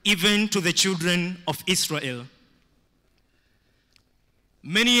 even to the children of Israel.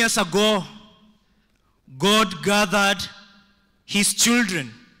 Many years ago, God gathered his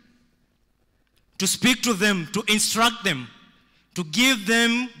children to speak to them, to instruct them, to give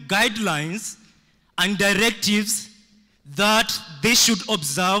them guidelines and directives that they should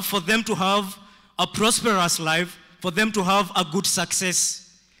observe for them to have a prosperous life, for them to have a good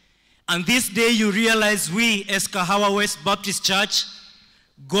success. And this day you realize we as Kahawa West Baptist Church,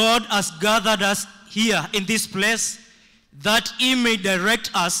 God has gathered us here in this place that he may direct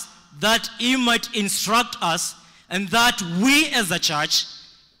us, that he might instruct us, and that we as a church,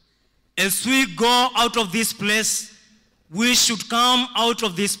 as we go out of this place, we should come out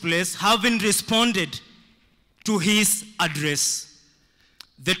of this place having responded to his address.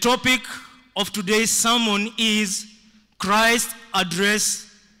 The topic of today's sermon is Christ's address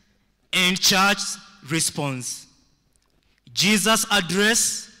and church response. Jesus'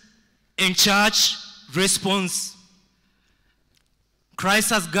 address and church response.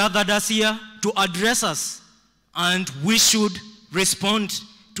 Christ has gathered us here to address us, and we should respond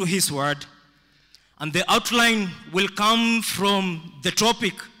to to his word. And the outline will come from the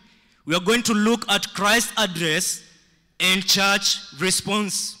topic. We are going to look at Christ's address and church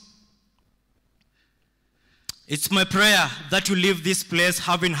response. It's my prayer that you leave this place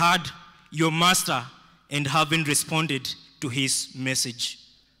having heard your master and having responded to his message.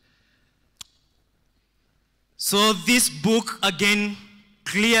 So this book again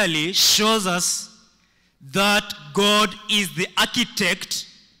clearly shows us that God is the architect,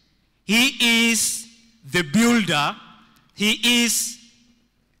 he is the builder, he is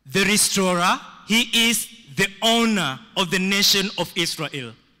the restorer, he is the owner of the nation of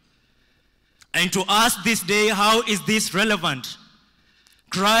Israel. And to us this day, how is this relevant?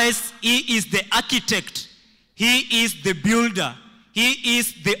 Christ, he is the architect, he is the builder, he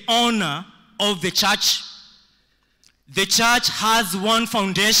is the owner of the church. The church has one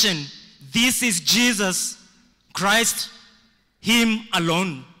foundation. This is Jesus Christ, him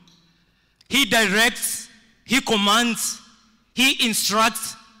alone. He directs, he commands, he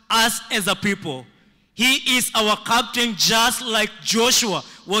instructs us as a people. He is our captain, just like Joshua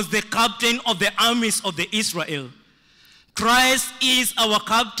was the captain of the armies of the Israel. Christ is our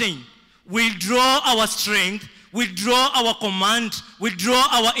captain. We draw our strength, we draw our command, we draw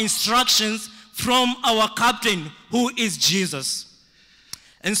our instructions from our captain, who is Jesus.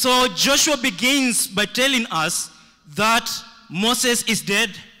 And so Joshua begins by telling us that Moses is dead,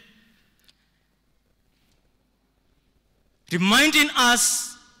 reminding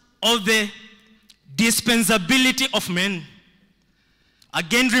us of the dispensability of men,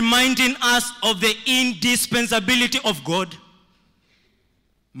 again reminding us of the indispensability of God.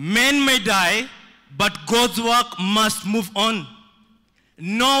 Men may die, but God's work must move on.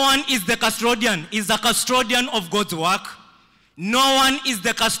 No one is the custodian, is the custodian of God's work. No one is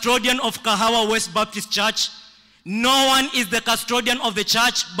the custodian of Kahawa West Baptist Church. No one is the custodian of the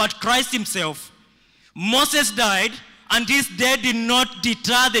church but Christ himself. Moses died, and his death did not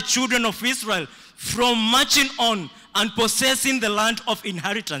deter the children of Israel from marching on and possessing the land of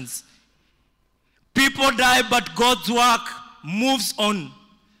inheritance. People die, but God's work moves on.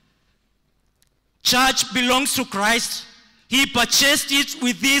 Church belongs to Christ. He purchased it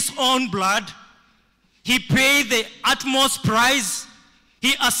with his own blood. He paid the utmost price.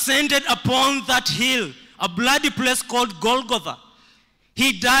 He ascended upon that hill, a bloody place called Golgotha.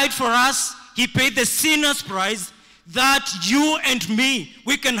 He died for us. He paid the sinner's price, that you and me,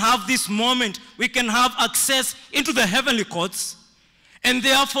 we can have this moment, we can have access into the heavenly courts. And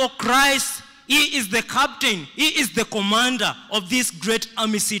therefore Christ, he is the captain, he is the commander of this great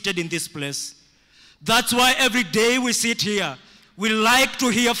army seated in this place. That's why every day we sit here, we like to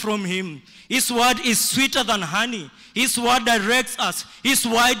hear from him. His word is sweeter than honey. His word directs us. His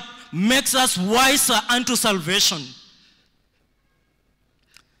word makes us wiser unto salvation.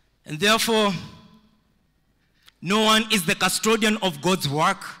 And therefore, no one is the custodian of God's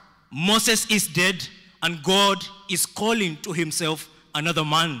work. Moses is dead, and God is calling to himself another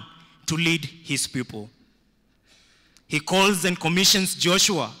man to lead his people. He calls and commissions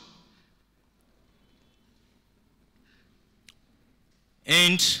Joshua.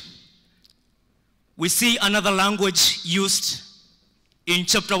 And we see another language used in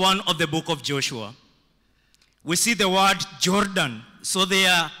chapter 1 of the book of Joshua. We see the word Jordan. So they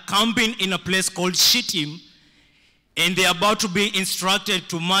are camping in a place called Shittim, and they are about to be instructed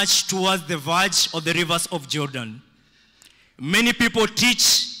to march towards the verge of the rivers of Jordan. Many people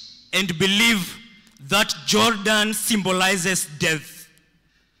teach and believe that Jordan symbolizes death.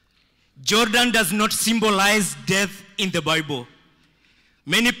 Jordan does not symbolize death in the Bible.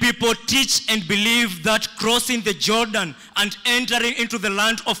 Many people teach and believe that crossing the Jordan and entering into the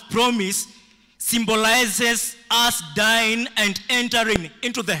land of promise symbolizes us dying and entering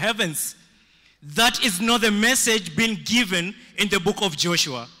into the heavens. That is not the message being given in the book of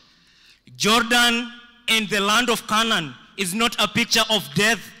Joshua. Jordan and the land of Canaan is not a picture of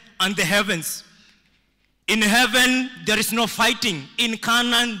death and the heavens. In heaven, there is no fighting. In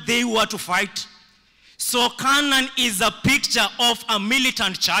Canaan, they were to fight. So Canaan is a picture of a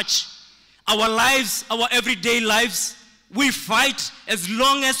militant church. Our lives, our everyday lives, we fight as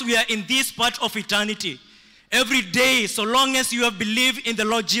long as we are in this part of eternity. Every day, so long as you have believed in the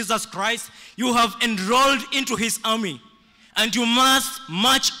Lord Jesus Christ, you have enrolled into his army. And you must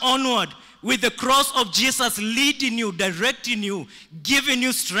march onward with the cross of Jesus leading you, directing you, giving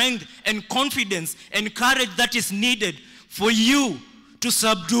you strength and confidence and courage that is needed for you to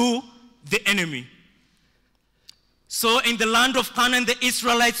subdue the enemy. So in the land of Canaan, the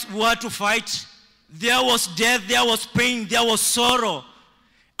Israelites were to fight. There was death, there was pain, there was sorrow.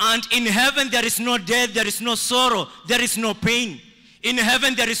 And in heaven, there is no death, there is no sorrow, there is no pain. In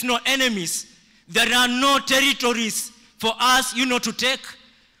heaven, there is no enemies. There are no territories for us, to take.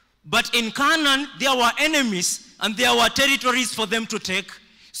 But in Canaan, there were enemies and there were territories for them to take.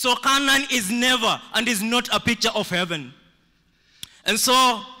 So Canaan is never and is not a picture of heaven. And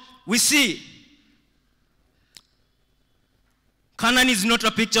so we see Canaan is not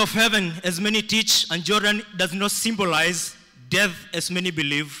a picture of heaven, as many teach, and Jordan does not symbolize death, as many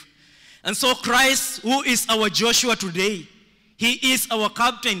believe. And so Christ, who is our Joshua today, he is our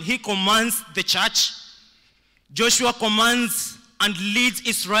captain. He commands the church. Joshua commands and leads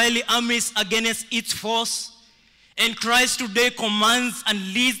Israeli armies against its foes. And Christ today commands and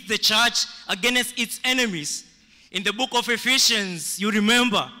leads the church against its enemies. In the book of Ephesians, you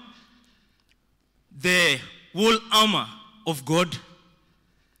remember the whole armor of God.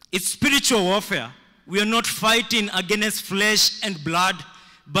 It's spiritual warfare. We are not fighting against flesh and blood,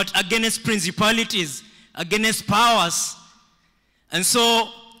 but against principalities, against powers. And so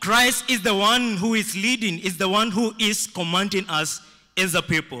Christ is the one who is leading, is the one who is commanding us as a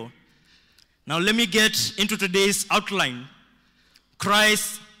people. Now let me get into today's outline.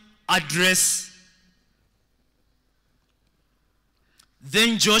 Christ's address.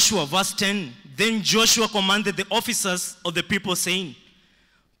 Then Joshua, verse 10, then Joshua commanded the officers of the people, saying,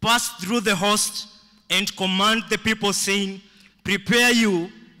 pass through the host and command the people, saying, prepare you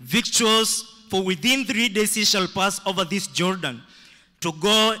victuals, for within 3 days ye shall pass over this Jordan, to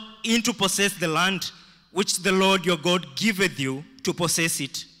go in to possess the land which the Lord your God giveth you to possess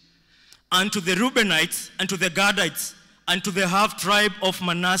it. And to the Reubenites, and to the Gadites, and to the half tribe of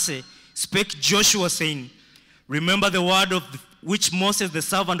Manasseh spake Joshua, saying, remember the word of which Moses the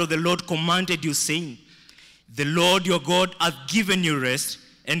servant of the Lord commanded you, saying, the Lord your God hath given you rest,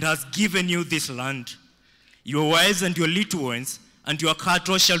 and has given you this land. Your wives and your little ones and your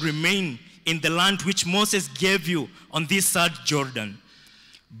cattle shall remain in the land which Moses gave you on this side Jordan.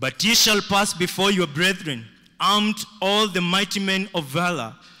 But ye shall pass before your brethren, armed all the mighty men of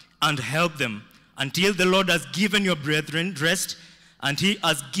valor, and help them, until the Lord has given your brethren rest, and he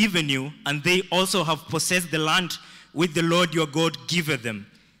has given you, and they also have possessed the land which the Lord your God giveth them.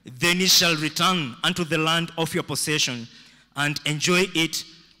 Then ye shall return unto the land of your possession, and enjoy it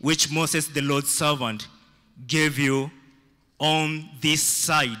which Moses the Lord's servant gave you on this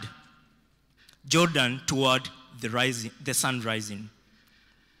side Jordan toward the sun rising.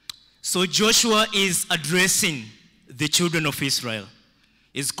 So Joshua is addressing the children of Israel.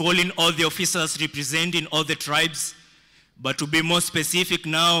 He's calling all the officers representing all the tribes. But to be more specific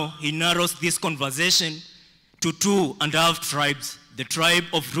now, he narrows this conversation to 2.5 tribes. The tribe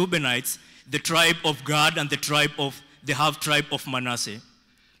of Reubenites, the tribe of Gad, and the half tribe of Manasseh.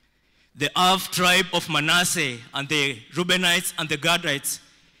 The half tribe of Manasseh and the Reubenites and the Gadites,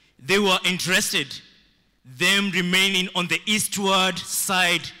 they were interested, them remaining on the eastward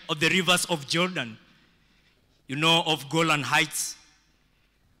side of the rivers of Jordan, of Golan Heights.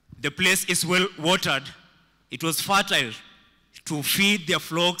 The place is well watered. It was fertile to feed their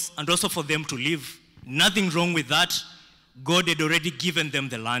flocks and also for them to live. Nothing wrong with that. God had already given them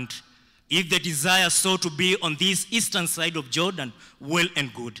the land. If they desire so to be on this eastern side of Jordan, well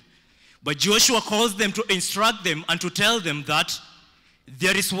and good. But Joshua calls them to instruct them and to tell them that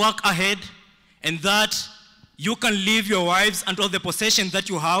there is work ahead, and that you can leave your wives and all the possessions that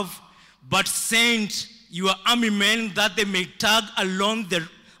you have, but send your army men that they may tag along the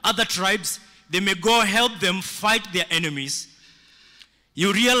other tribes. They may go help them fight their enemies.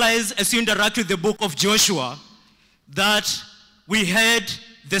 You realize as you interact with the book of Joshua that we had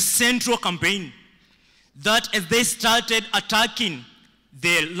the central campaign, that as they started attacking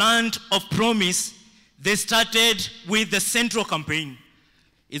the land of promise, they started with the central campaign.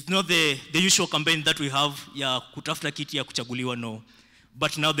 It's not the usual campaign that we have, ya kutafuta kiti ya kuchaguliwa, no.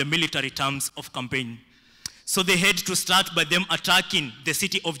 But now the military terms of campaign. So they had to start by them attacking the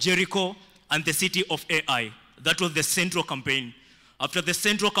city of Jericho and the city of Ai. That was the central campaign. After the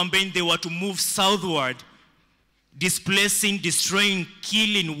central campaign, they were to move southward, displacing, destroying,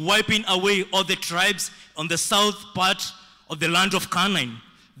 killing, wiping away all the tribes on the south part of the land of Canaan.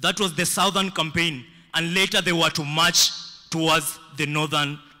 That was the southern campaign. And later they were to march towards the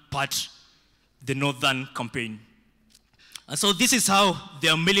northern part, the northern campaign. And so this is how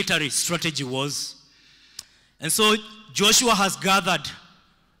their military strategy was. And so Joshua has gathered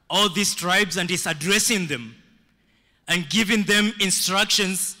all these tribes and is addressing them and giving them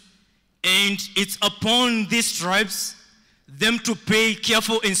instructions. And it's upon these tribes, them to pay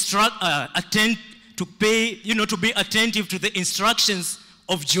careful to be attentive to the instructions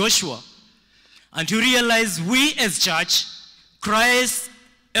of Joshua. And to realize we as church, Christ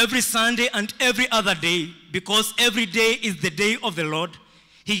every Sunday and every other day, because every day is the day of the Lord.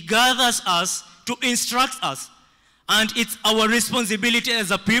 He gathers us to instruct us. And it's our responsibility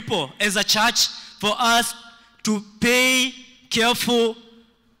as a people, as a church, for us to pay careful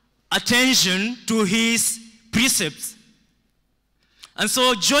attention to his precepts. And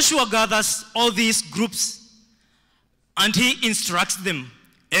so Joshua gathers all these groups and he instructs them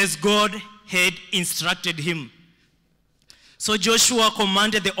as God had instructed him. So Joshua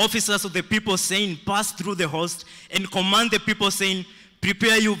commanded the officers of the people, saying, pass through the host and command the people, saying,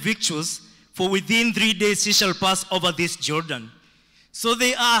 prepare you victuals, for within 3 days ye shall pass over this Jordan. So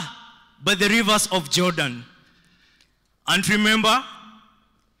they are by the rivers of Jordan. And remember,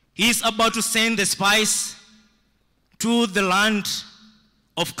 he is about to send the spies to the land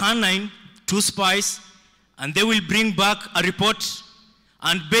of Canaan, 2 spies, and they will bring back a report.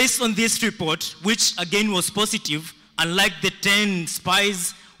 And based on this report, which again was positive, unlike the 10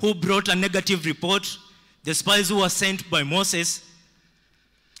 spies who brought a negative report, the spies who were sent by Moses,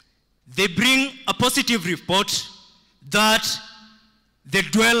 they bring a positive report that the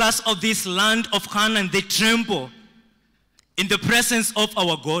dwellers of this land of Canaan, they tremble in the presence of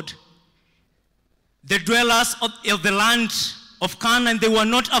our God. The dwellers of the land of Canaan, they were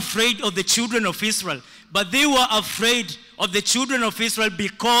not afraid of the children of Israel, but they were afraid of the children of Israel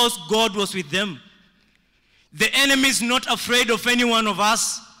because God was with them. The enemy is not afraid of any one of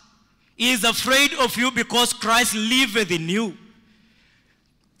us. He is afraid of you because Christ liveth in you.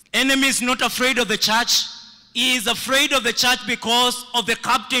 Enemy is not afraid of the church. He is afraid of the church because of the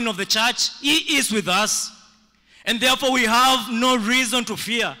captain of the church. He is with us. And therefore we have no reason to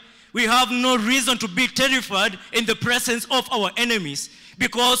fear. We have no reason to be terrified in the presence of our enemies,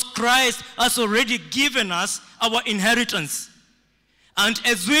 because Christ has already given us our inheritance. And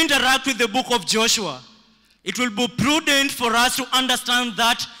as we interact with the book of Joshua, it will be prudent for us to understand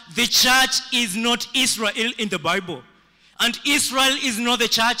that the church is not Israel in the Bible. And Israel is not the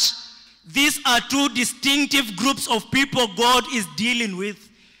church. These are two distinctive groups of people God is dealing with.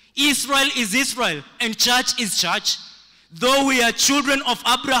 Israel is Israel, and church is church. Though we are children of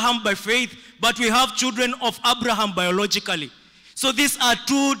Abraham by faith, but we have children of Abraham biologically. So these are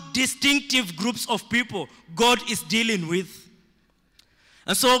two distinctive groups of people God is dealing with.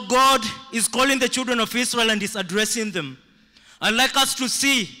 And so God is calling the children of Israel and is addressing them. I'd like us to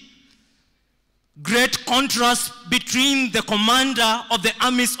see great contrast between the commander of the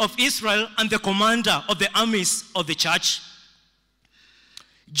armies of Israel and the commander of the armies of the church.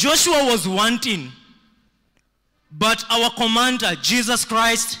 Joshua was wanting, but our commander, Jesus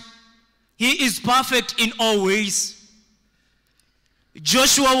Christ, he is perfect in all ways.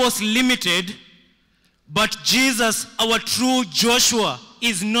 Joshua was limited, but Jesus, our true Joshua,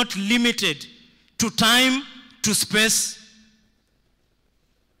 is not limited to time, to space.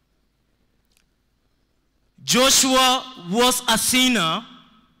 Joshua was a sinner,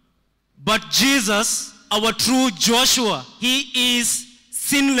 but Jesus, our true Joshua, he is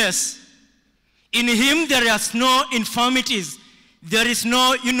sinless. In him there is no infirmities. There is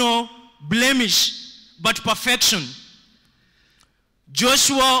no, blemish, but perfection.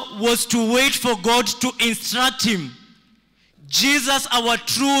 Joshua was to wait for God to instruct him. Jesus, our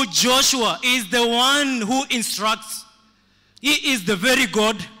true Joshua, is the one who instructs. He is the very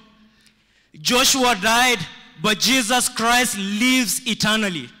God. Joshua died, but Jesus Christ lives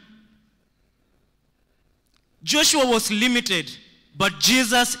eternally. Joshua was limited, but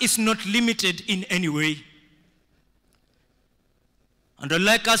Jesus is not limited in any way. And I'd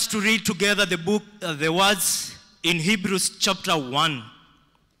like us to read together the words in Hebrews chapter 1.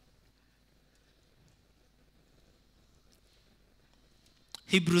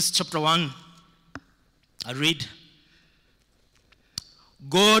 Hebrews chapter 1, I read.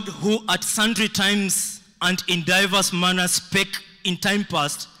 God, who at sundry times and in diverse manners spake in time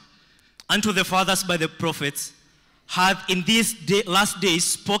past unto the fathers by the prophets, hath in these last days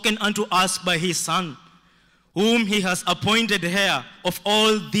spoken unto us by his Son, whom he has appointed heir of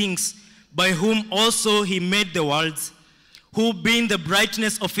all things, by whom also he made the worlds, who being the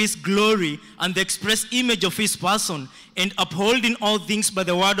brightness of his glory and the express image of his person, and upholding all things by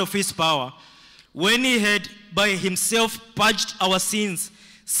the word of his power, when he had by himself purged our sins,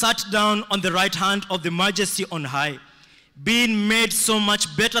 sat down on the right hand of the majesty on high, being made so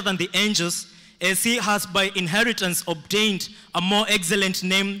much better than the angels, as he has by inheritance obtained a more excellent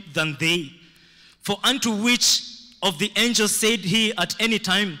name than they. For unto which of the angels said he at any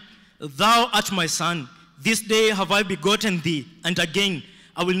time, Thou art my son, this day have I begotten thee, and again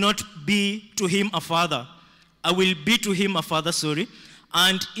I will not be to him a father. I will be to him a father,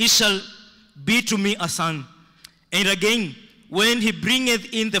 and he shall be to me a son. And again, when he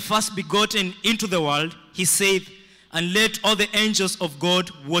bringeth in the first begotten into the world, he saith, and let all the angels of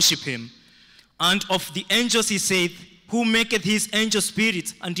God worship him. And of the angels he saith, who maketh his angels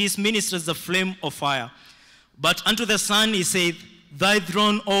spirits, and his ministers the flame of fire. But unto the Son he saith, thy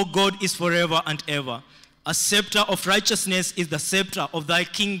throne, O God, is forever and ever. A scepter of righteousness is the scepter of thy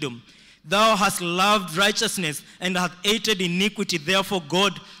kingdom. Thou hast loved righteousness and hast hated iniquity. Therefore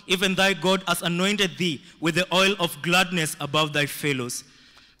God, even thy God, has anointed thee with the oil of gladness above thy fellows.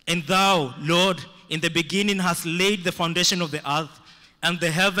 And thou, Lord, in the beginning hast laid the foundation of the earth, and the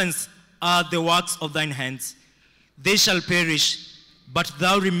heavens are the works of thine hands. They shall perish, but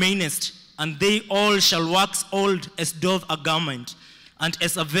thou remainest, and they all shall wax old as doth a garment, and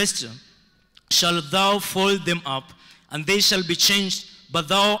as a vesture shalt thou fold them up, and they shall be changed, but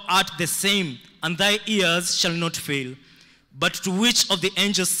thou art the same, and thy years shall not fail. But to which of the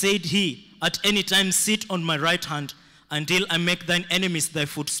angels said he, at any time sit on my right hand, until I make thine enemies thy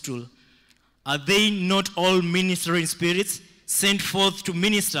footstool? Are they not all ministering spirits, sent forth to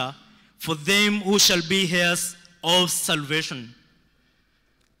minister for them who shall be heirs of salvation?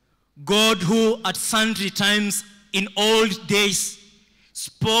 God, who at sundry times in old days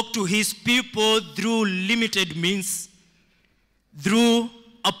spoke to his people through limited means, through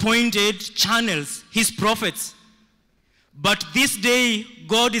appointed channels, his prophets. But this day,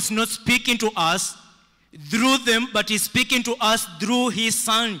 God is not speaking to us through them, but is speaking to us through his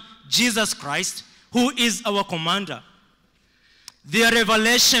Son, Jesus Christ, who is our commander. Their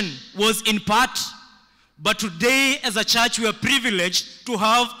revelation was in part, but today as a church we are privileged to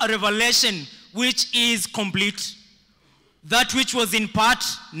have a revelation which is complete. That which was in part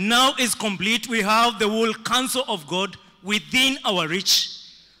now is complete. We have the whole counsel of God within our reach.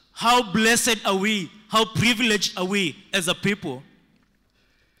 How blessed are we? How privileged are we as a people?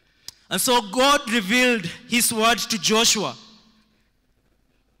 And so God revealed his word to Joshua.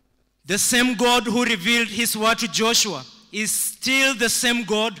 The same God who revealed his word to Joshua is still the same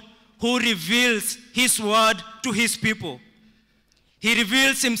God who reveals his word to his people. He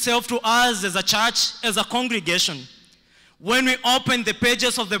reveals himself to us as a church, as a congregation. When we open the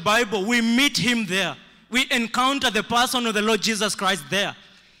pages of the Bible, we meet him there. We encounter the person of the Lord Jesus Christ there.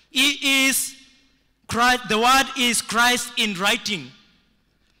 He is Christ. The word is Christ in writing.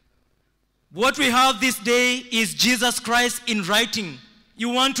 What we have this day is Jesus Christ in writing. You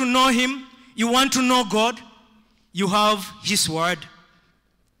want to know him? You want to know God? You have his word.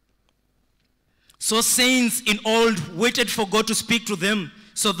 So saints in old waited for God to speak to them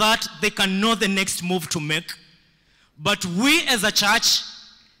so that they can know the next move to make. But we as a church,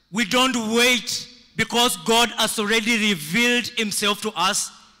 we don't wait because God has already revealed himself to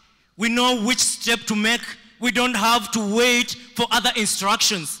us. We know which step to make. We don't have to wait for other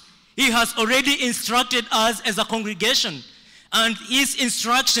instructions. He has already instructed us as a congregation. And his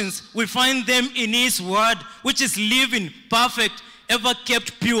instructions, we find them in his word, which is living, perfect, ever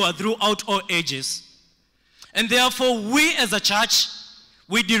kept pure throughout all ages. And therefore, we as a church,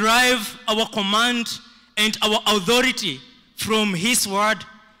 we derive our command and our authority from his word.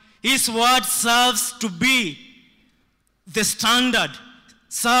 His word serves to be the standard,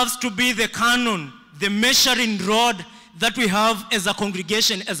 serves to be the canon, the measuring rod that we have as a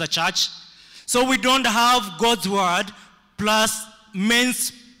congregation, as a church. So we don't have God's word plus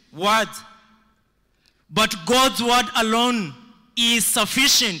men's words. But God's word alone is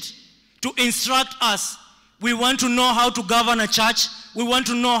sufficient to instruct us. We want to know how to govern a church. We want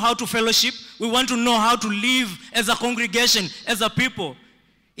to know how to fellowship. We want to know how to live as a congregation, as a people.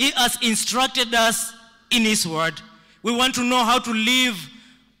 He has instructed us in his word. We want to know how to live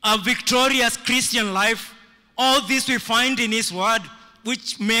a victorious Christian life. All this we find in his word,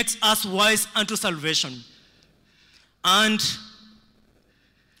 which makes us wise unto salvation. And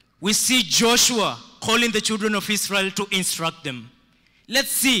we see Joshua calling the children of Israel to instruct them.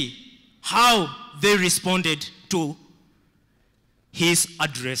 Let's see how they responded to his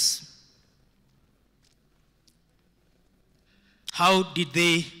address. How did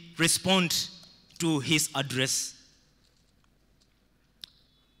they respond to his address?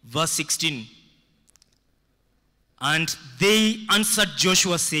 Verse 16. And they answered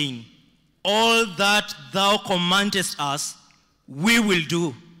Joshua, saying, all that thou commandest us, we will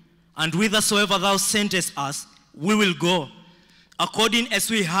do, and whithersoever thou sentest us, we will go. According as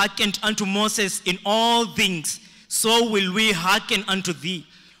we hearkened unto Moses in all things, so will we hearken unto thee.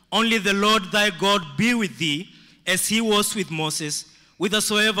 Only the Lord thy God be with thee, as he was with Moses.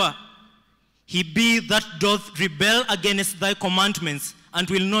 Whithersoever he be that doth rebel against thy commandments, and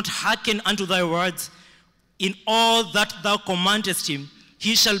will not hearken unto thy words, in all that thou commandest him,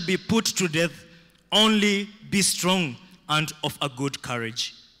 he shall be put to death. Only be strong and of a good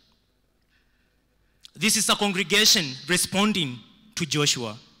courage. This is a congregation responding to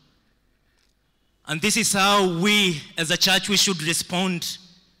Joshua. And this is how we, as a church, we should respond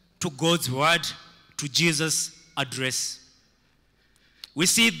to God's word, to Jesus' address. We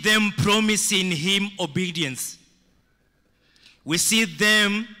see them promising him obedience. We see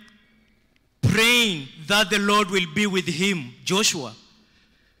them praying that the Lord will be with him, Joshua.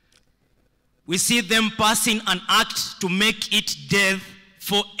 We see them passing an act to make it death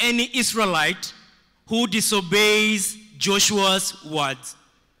for any Israelite who disobeys Joshua's words.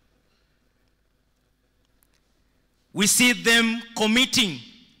 We see them committing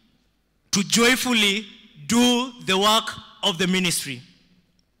to joyfully do the work of the ministry.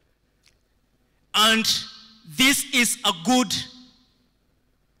 And this is a good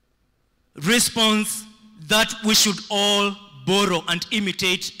response that we should all borrow and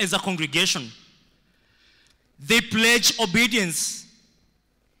imitate as a congregation. They pledge obedience.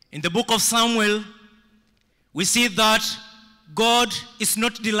 In the book of Samuel, we see that God is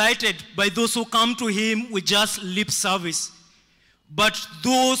not delighted by those who come to him with just lip service, but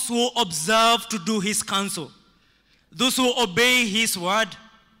those who observe to do his counsel, those who obey his word.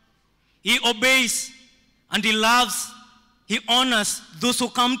 He obeys and he loves, he honors those who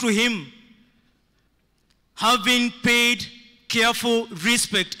come to him, having paid careful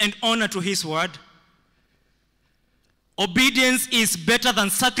respect and honor to his word. Obedience is better than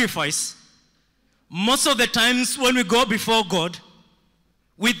sacrifice. Most of the times when we go before God,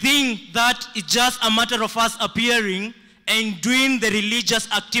 we think that it's just a matter of us appearing and doing the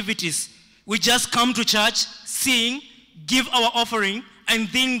religious activities. We just come to church, sing, give our offering, and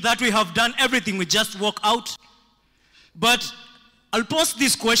think that we have done everything. We just walk out. But I'll pose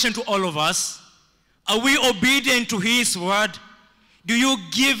this question to all of us. Are we obedient to his word? Do you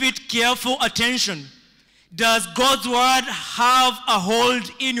give it careful attention? Does God's word have a hold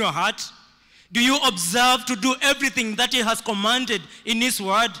in your heart? Do you observe to do everything that he has commanded in his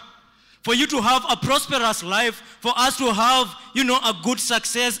word? For you to have a prosperous life, for us to have, a good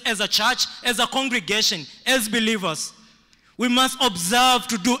success as a church, as a congregation, as believers, we must observe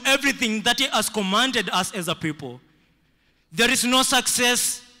to do everything that he has commanded us as a people. There is no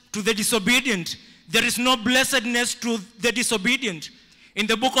success to the disobedient. There is no blessedness to the disobedient. In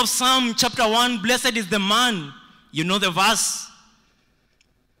the book of Psalm chapter 1, blessed is the man. You know the verse.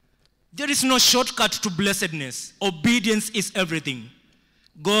 There is no shortcut to blessedness. Obedience is everything.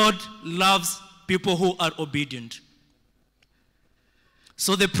 God loves people who are obedient.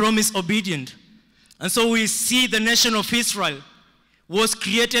 So they promise obedient. And so we see the nation of Israel was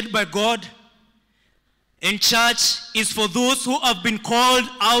created by God. And church is for those who have been called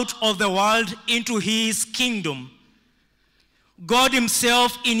out of the world into his kingdom. God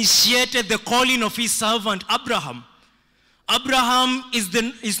himself initiated the calling of his servant Abraham. Abraham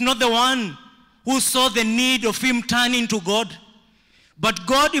is not the one who saw the need of him turning to God. But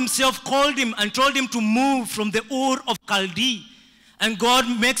God himself called him and told him to move from the Ur of Chaldee. And God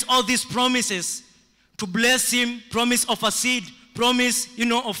makes all these promises to bless him, promise of a seed, promise,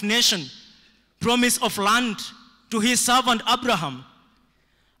 of nation, promise of land to his servant Abraham.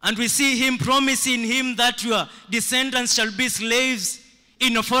 And we see him promising him that your descendants shall be slaves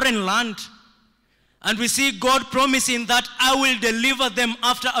in a foreign land. And we see God promising that I will deliver them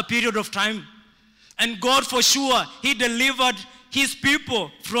after a period of time. And God, for sure, he delivered his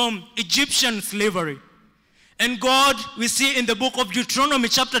people from Egyptian slavery. And God, we see in the book of Deuteronomy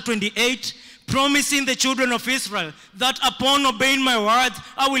chapter 28, promising the children of Israel that upon obeying my words,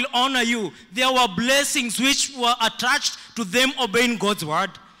 I will honor you. There were blessings which were attached to them obeying God's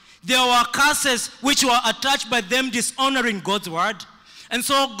word. There were curses which were attached by them dishonoring God's word. And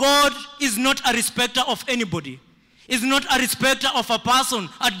so God is not a respecter of anybody. He's not a respecter of a person,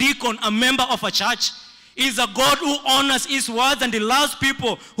 a deacon, a member of a church. He's a God who honors his words, and he loves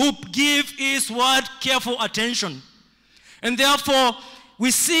people who give his word careful attention. And therefore,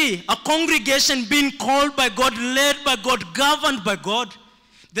 we see a congregation being called by God, led by God, governed by God.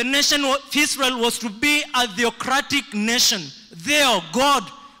 The nation of Israel was to be a theocratic nation. There, God,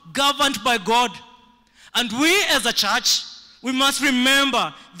 governed by God. And we as a church, we must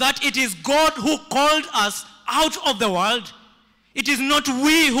remember that it is God who called us out of the world. It is not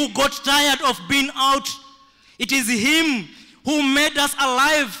we who got tired of being out. It is him who made us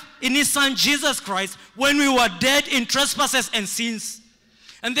alive in his son Jesus Christ when we were dead in trespasses and sins.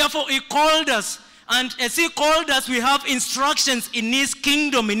 And therefore he called us, and as he called us, we have instructions in his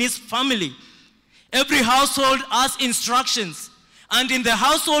kingdom, in his family. Every household has instructions. And in the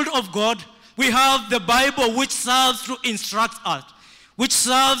household of God, we have the Bible which serves to instruct us, which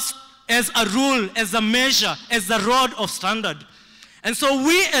serves as a rule, as a measure, as a rod of standard. And so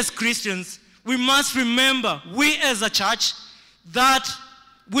we as Christians, we must remember, we as a church, that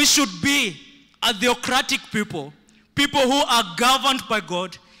we should be a theocratic people, people who are governed by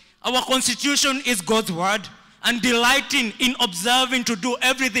God. Our constitution is God's word, and delighting in observing to do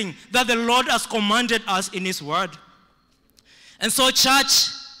everything that the Lord has commanded us in his word. And so church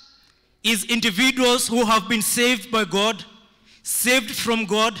is individuals who have been saved by God, saved from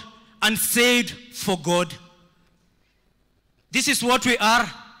God, and saved for God. This is what we are,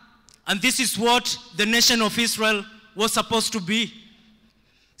 and this is what the nation of Israel was supposed to be.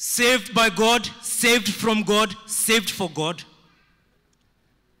 Saved by God, saved from God, saved for God.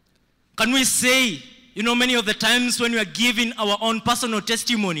 Can we say, many of the times when we are giving our own personal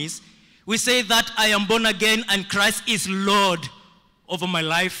testimonies, we say that I am born again and Christ is Lord over my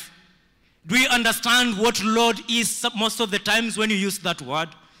life. Do we understand what Lord is most of the times when you use that word?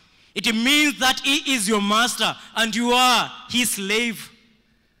 It means that he is your master and you are his slave.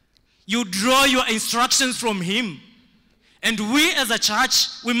 You draw your instructions from him. And we as a church,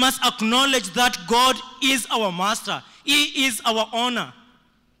 we must acknowledge that God is our master. He is our owner.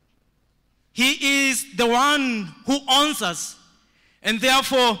 He is the one who owns us. And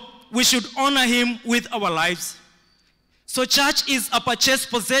therefore, we should honor him with our lives. So church is a purchased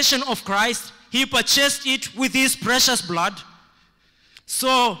possession of Christ. He purchased it with his precious blood.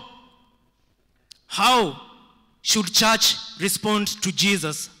 So, how should church respond to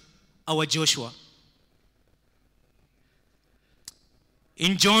Jesus, our Joshua?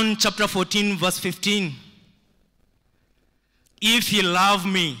 In John chapter 14, verse 15, if you love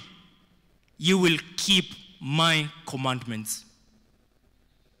me, you will keep my commandments.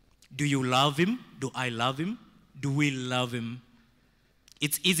 Do you love him? Do I love him? Do we love him?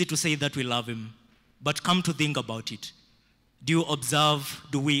 It's easy to say that we love him, but come to think about it. Do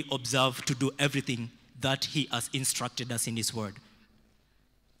we observe to do everything that he has instructed us in his word?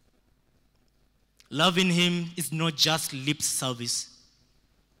 Loving him is not just lip service,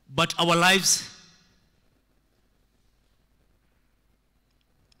 but our lives,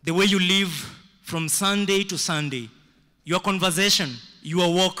 the way you live from Sunday to Sunday, your conversation,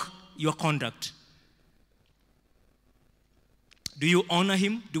 your walk, your conduct. Do you honor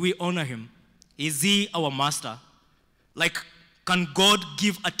him? Do we honor him? Is he our master? Like, can God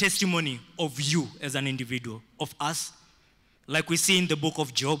give a testimony of you as an individual, of us? Like we see in the book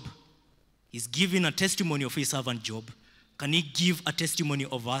of Job. He's giving a testimony of his servant Job. Can he give a testimony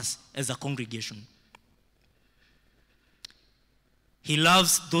of us as a congregation? He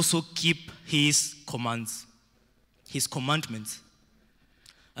loves those who keep his commands, his commandments.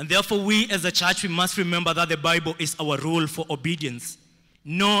 And therefore, we as a church, we must remember that the Bible is our rule for obedience.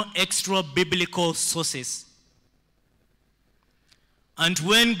 No extra biblical sources. And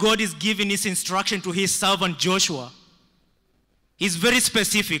when God is giving his instruction to his servant Joshua, he's very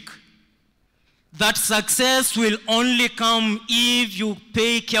specific. That success will only come if you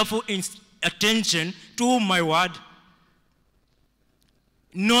pay careful attention to my word.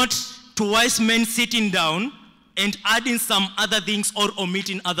 Not to wise men sitting down and adding some other things or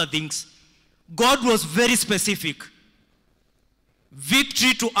omitting other things. God was very specific.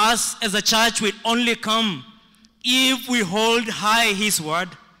 Victory to us as a church will only come if we hold high his word,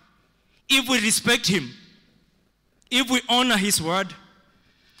 if we respect him, if we honor his word.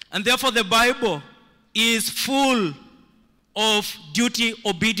 And therefore the Bible is full of duty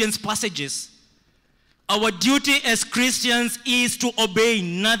obedience passages. Our duty as Christians is to obey,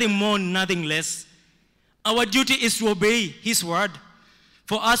 nothing more, nothing less. Our duty is to obey his word,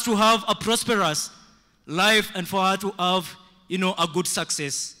 for us to have a prosperous life and for us to have, a good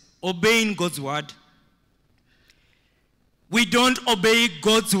success, obeying God's word. We don't obey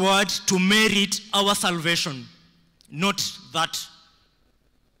God's word to merit our salvation. Not that.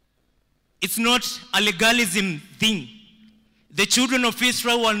 It's not a legalism thing. The children of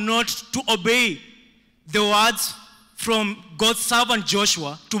Israel were not to obey the words from God's servant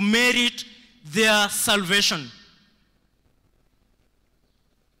Joshua to merit their salvation.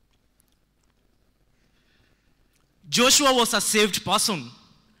 Joshua was a saved person,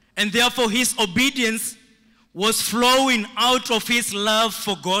 and therefore his obedience was flowing out of his love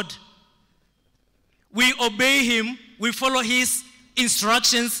for God. We obey him, we follow his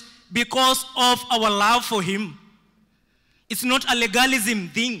instructions because of our love for him. It's not a legalism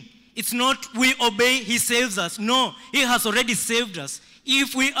thing. It's not we obey, he saves us. No, he has already saved us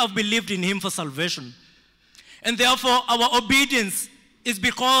if we have believed in him for salvation. And therefore, our obedience is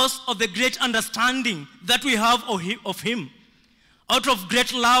because of the great understanding that we have of him, out of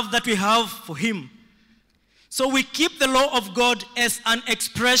great love that we have for him. So we keep the law of God as an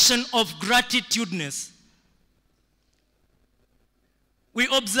expression of gratitudeness. We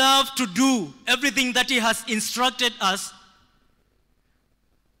observe to do everything that he has instructed us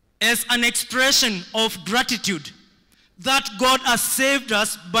as an expression of gratitude that God has saved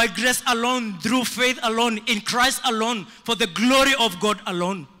us by grace alone, through faith alone, in Christ alone, for the glory of God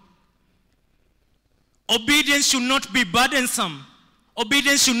alone. Obedience should not be burdensome.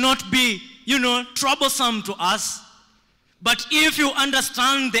 Obedience should not be, troublesome to us. But if you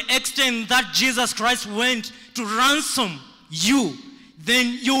understand the extent that Jesus Christ went to ransom you,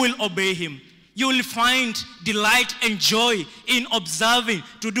 then you will obey him. You will find delight and joy in observing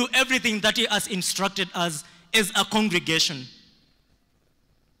to do everything that he has instructed us as a congregation.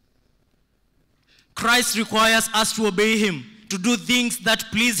 Christ requires us to obey him, to do things that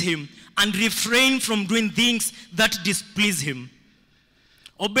please him, and refrain from doing things that displease him.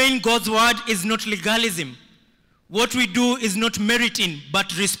 Obeying God's word is not legalism. What we do is not meriting,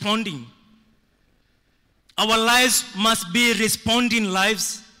 but responding. Our lives must be responding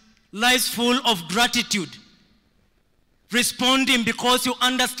lives, lives full of gratitude. Responding because you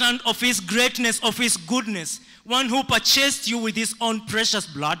understand of his greatness, of his goodness. One who purchased you with his own precious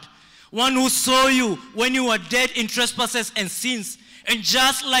blood. One who saw you when you were dead in trespasses and sins. And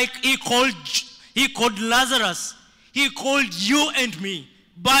just like he called Lazarus, he called you and me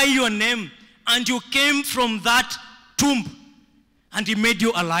by your name. And you came from that tomb and he made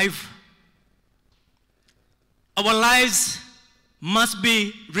you alive. Our lives must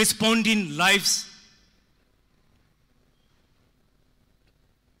be responding lives.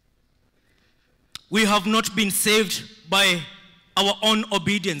 We have not been saved by our own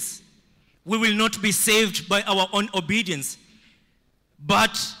obedience. We will not be saved by our own obedience.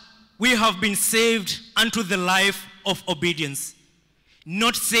 But we have been saved unto the life of obedience.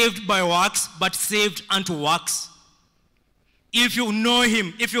 Not saved by works, but saved unto works. If you know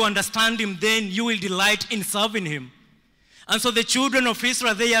him, if you understand him, then you will delight in serving him. And so the children of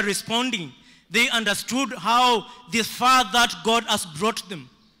Israel, they are responding. They understood how this far that God has brought them.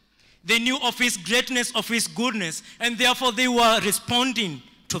 They knew of his greatness, of his goodness, and therefore they were responding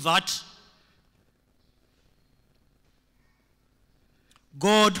to that.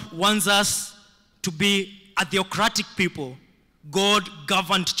 God wants us to be a theocratic people,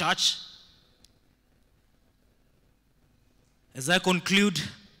 God-governed church. As I conclude,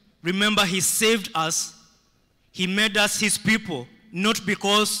 remember he saved us. He made us his people, not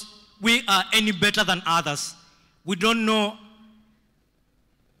because we are any better than others. We don't know.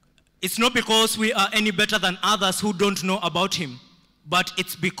 It's not because we are any better than others who don't know about him, but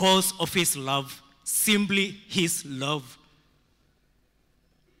it's because of his love, simply his love.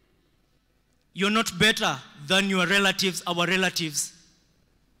 You're not better than your relatives, our relatives,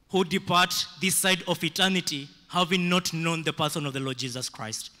 who depart this side of eternity, having not known the person of the Lord Jesus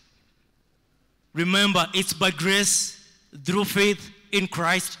Christ. Remember, it's by grace, through faith in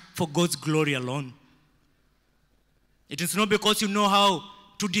Christ, for God's glory alone. It is not because you know how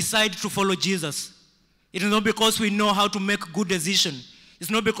to decide to follow Jesus. It is not because we know how to make good decisions. It's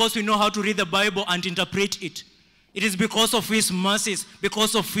not because we know how to read the Bible and interpret it. It is because of his mercies,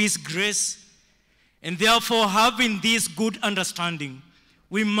 because of his grace. And therefore, having this good understanding,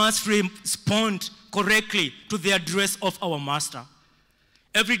 we must respond correctly to the address of our Master.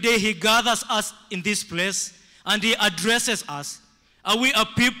 Every day he gathers us in this place and he addresses us. Are we a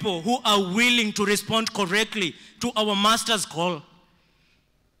people who are willing to respond correctly to our Master's call?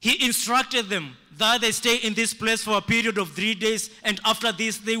 He instructed them that they stay in this place for a period of 3 days, and after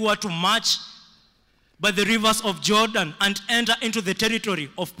this they were to march by the rivers of Jordan and enter into the territory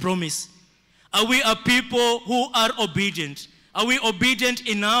of promise. Are we a people who are obedient? Are we obedient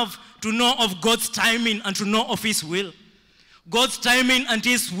enough to know of God's timing and to know of his will? God's timing and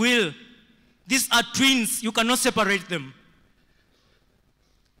his will, these are twins. You cannot separate them.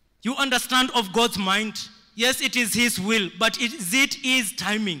 You understand of God's mind. Yes, it is his will, but it is his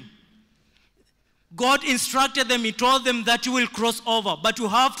timing. God instructed them, he told them that you will cross over, but you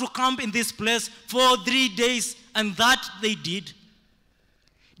have to camp in this place for 3 days, and that they did.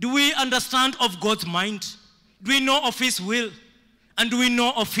 Do we understand of God's mind? Do we know of his will? And do we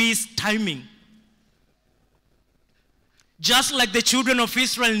know of his timing? Just like the children of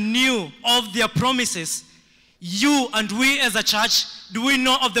Israel knew of their promises, you and we as a church, do we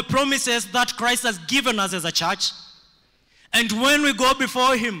know of the promises that Christ has given us as a church? And when we go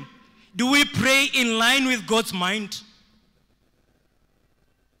before him, do we pray in line with God's mind?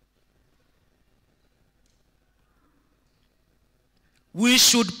 We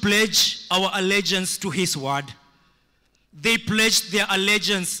should pledge our allegiance to his word. They pledged their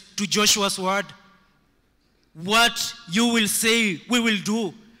allegiance to Joshua's word. What you will say, we will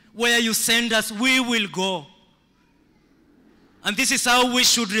do. Where you send us, we will go. And this is how we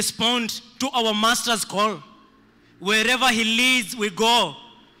should respond to our master's call. Wherever he leads, we go.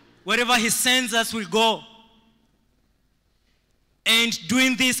 Wherever he sends us, we go. And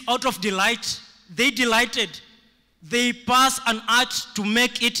doing this out of delight, they delighted. They passed an act to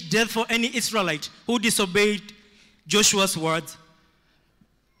make it death for any Israelite who disobeyed Joshua's words.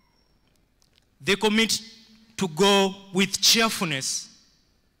 They commit to go with cheerfulness,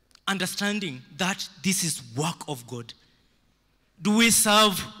 understanding that this is work of God. Do we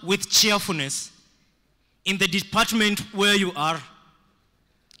serve with cheerfulness in the department where you are?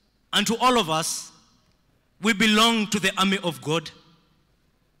 And to all of us, we belong to the army of God.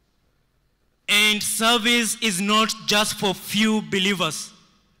 And service is not just for few believers.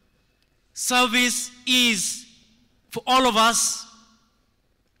 Service is for all of us.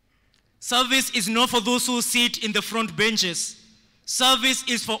 Service is not for those who sit in the front benches. Service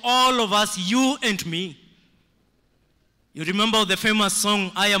is for all of us, you and me. You remember the famous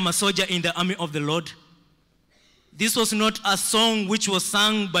song, I Am a Soldier in the Army of the Lord? This was not a song which was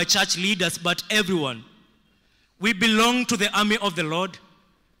sung by church leaders, but everyone. We belong to the army of the Lord.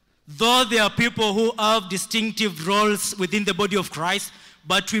 Though there are people who have distinctive roles within the body of Christ,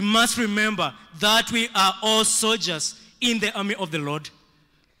 but we must remember that we are all soldiers in the army of the Lord.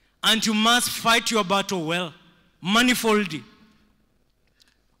 And you must fight your battle well, manifoldly,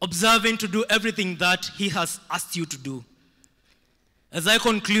 observing to do everything that he has asked you to do. As I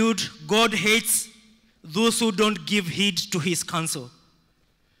conclude, God hates those who don't give heed to his counsel.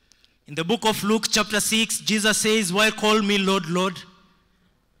 In the book of Luke chapter 6, Jesus says, why call me Lord, Lord,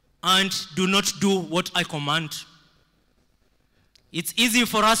 and do not do what I command? It's easy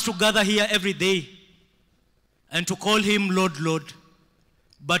for us to gather here every day and to call him Lord, Lord,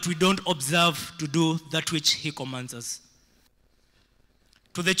 but we don't observe to do that which he commands us.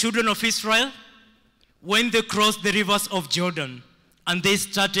 To the children of Israel, when they crossed the rivers of Jordan and they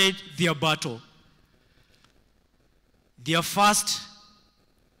started their battle, their first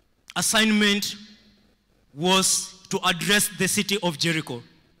assignment was to address the city of Jericho.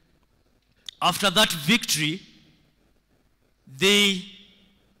 After that victory, they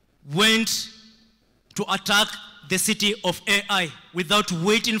went to attack the city of Ai without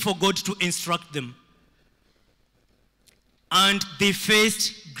waiting for God to instruct them. And they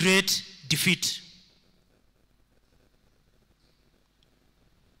faced great defeat.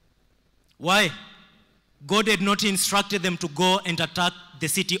 Why? God had not instructed them to go and attack the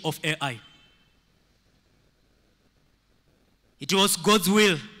city of Ai. It was God's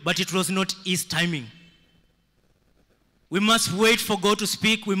will, but it was not his timing. We must wait for God to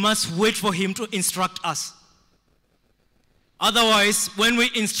speak. We must wait for him to instruct us. Otherwise, when we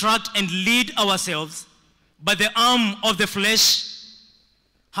instruct and lead ourselves by the arm of the flesh,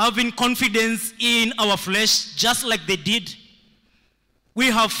 having confidence in our flesh, just like they did, we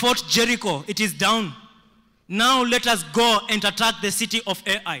have fought Jericho. It is down. Now let us go and attack the city of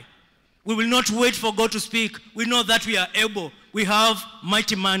Ai. We will not wait for God to speak. We know that we are able. We have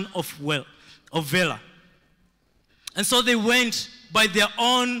mighty man of valor. And so they went by their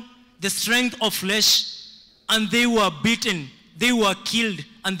own, the strength of flesh, and they were beaten, they were killed,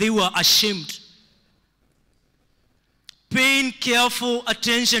 and they were ashamed. Paying careful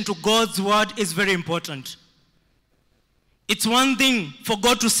attention to God's word is very important. It's one thing for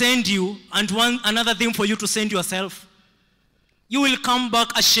God to send you, and another thing for you to send yourself. You will come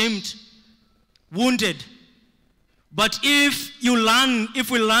back ashamed, wounded. But if we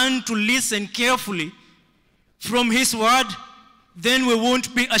learn to listen carefully from his word, then we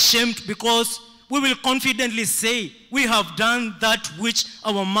won't be ashamed, because we will confidently say we have done that which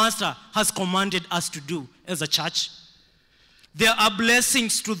our master has commanded us to do as a church. There are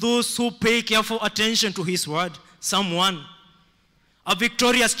blessings to those who pay careful attention to his word. Psalm 1. A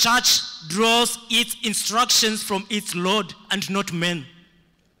victorious church draws its instructions from its Lord and not men.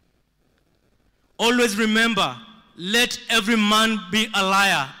 Always remember, let every man be a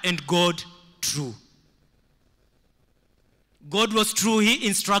liar and God true. God was true, he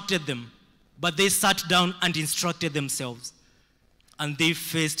instructed them, but they sat down and instructed themselves, and they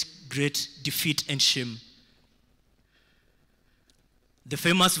faced great defeat and shame. The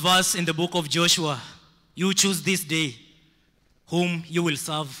famous verse in the book of Joshua, you choose this day whom you will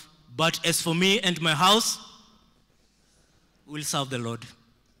serve, but as for me and my house, we will serve the Lord.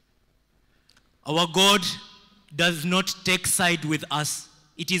 Our God does not take side with us.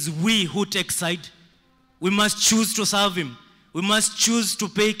 It is we who take side. We must choose to serve him. We must choose to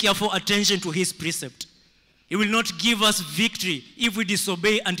pay careful attention to his precept. He will not give us victory if we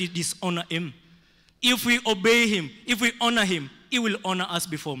disobey and dishonor him. If we obey him, if we honor him, he will honor us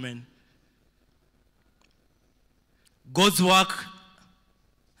before men. God's work,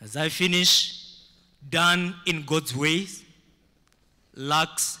 as I finish, done in God's ways,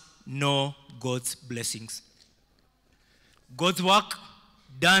 lacks no God's blessings. God's work,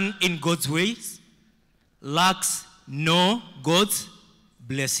 done in God's ways, lacks no God's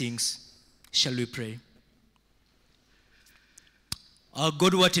blessings. Shall we pray? Our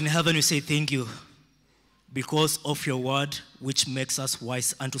God, who art in heaven, we say thank you because of your word, which makes us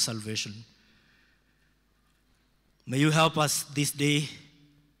wise unto salvation. May you help us this day,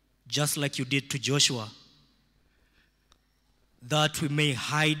 just like you did to Joshua, that we may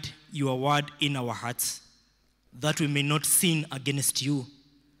hide your word in our hearts, that we may not sin against you,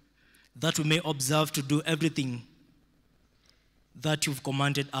 that we may observe to do everything that you've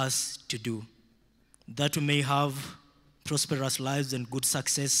commanded us to do, that we may have prosperous lives and good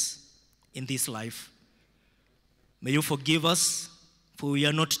success in this life. May you forgive us, for we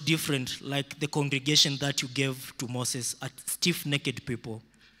are not different like the congregation that you gave to Moses, a stiff-necked people.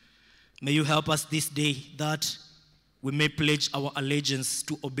 May you help us this day that we may pledge our allegiance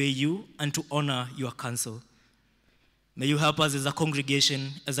to obey you and to honor your counsel. May you help us as a congregation,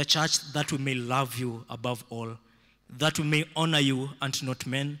 as a church, that we may love you above all, that we may honor you and not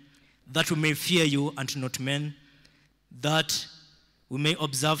men, that we may fear you and not men, that we may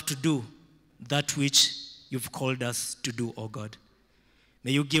observe to do that which you've called us to do, O God.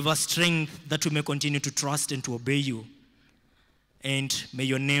 May you give us strength that we may continue to trust and to obey you. And may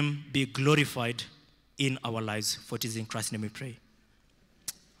your name be glorified in our lives. For it is in Christ's name we pray.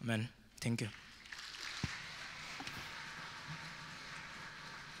 Amen. Thank you.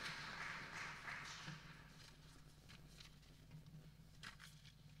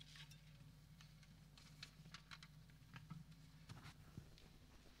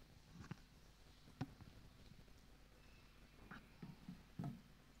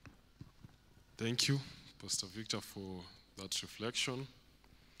 Thank you, Pst.Victor, for that reflection.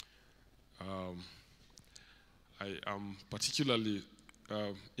 I am particularly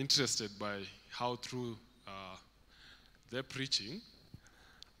interested by how through their preaching,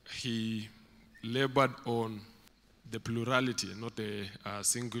 he labored on the plurality, not the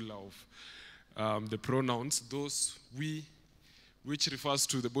singular of the pronouns, those we, which refers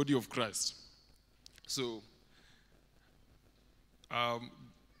to the body of Christ. So,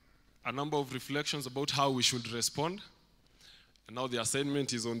 a number of reflections about how we should respond. And now the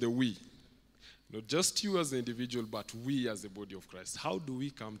assignment is on the we. Not just you as the individual, but we as the body of Christ. How do we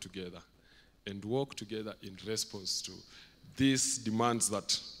come together and walk together in response to these demands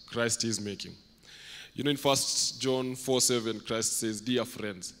that Christ is making? You know, in 1 John 4:7, Christ says, "Dear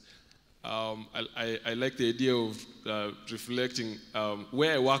friends." I like the idea of reflecting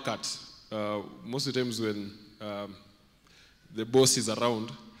where I work at. Most of the times when the boss is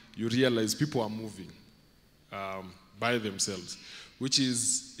around, you realize people are moving by themselves, which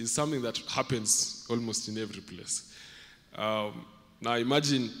is something that happens almost in every place. Now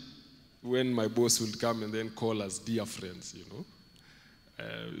imagine when my boss would come and then call us dear friends, you know.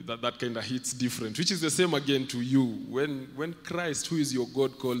 That kind of hits different, which is the same again to you. When Christ, who is your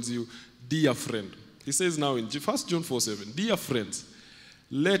God, calls you dear friend, he says now in 1 John 4:7, "Dear friends,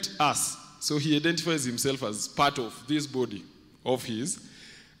 let us," so he identifies himself as part of this body of his,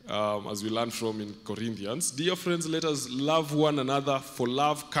 as we learn from in Corinthians. "Dear friends, let us love one another, for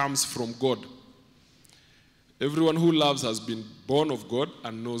love comes from God. Everyone who loves has been born of God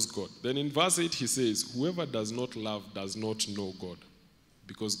and knows God." Then in verse 8 he says, "Whoever does not love does not know God,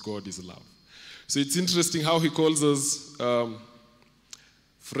 because God is love." So it's interesting how he calls us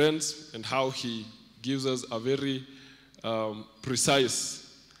friends and how he gives us a very precise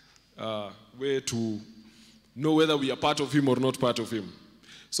way to know whether we are part of him or not part of him.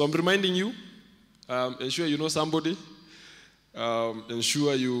 So I'm reminding you, ensure you know somebody,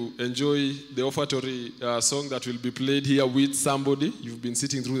 ensure you enjoy the offertory song that will be played here with somebody. You've been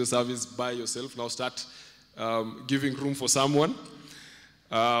sitting through the service by yourself, now start giving room for someone.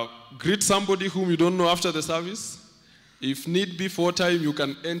 Greet somebody whom you don't know after the service. If need be for time, you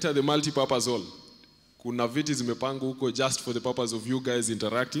can enter the multi-purpose hall. Kuna viti zimepangwa huko just for the purpose of you guys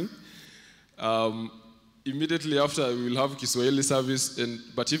interacting. Immediately after, we will have Kiswahili service,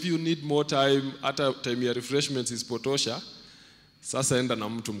 but if you need more time, hata time ya refreshments is potosha, sasa enda na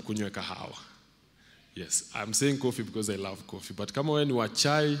mtu mkunywe kahawa. Yes, I'm saying coffee because I love coffee, but kama when you are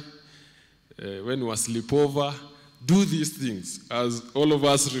chai, when you are sleepover, do these things as all of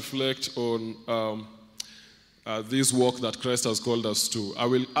us reflect on this work that Christ has called us to. I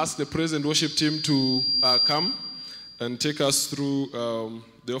will ask the praise and worship team to come and take us through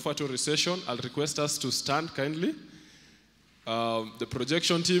the offertory session. I'll request us to stand kindly. The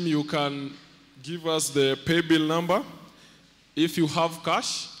projection team, you can give us the pay bill number. If you have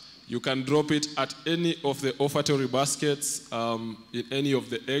cash, you can drop it at any of the offertory baskets in any of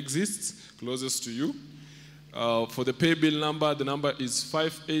the exits closest to you. For the pay bill number, the number is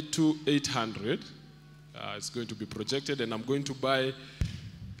 582,800. It's going to be projected, and I'm going to buy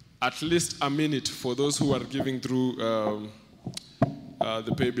at least a minute for those who are giving through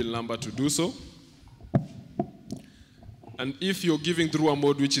the pay bill number to do so. And if you're giving through a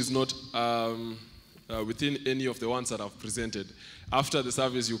mode which is not within any of the ones that I've presented, after the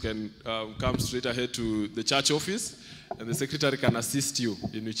service you can come straight ahead to the church office, and the secretary can assist you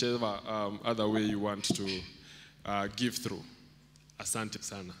in whichever other way you want to give through. Asante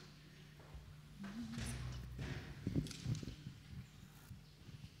sana.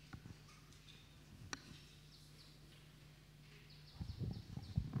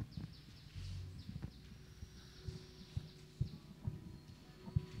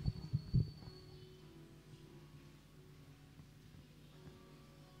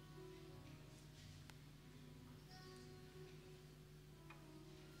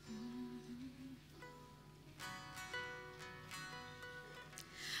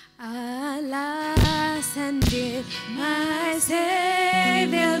 Alas, and did my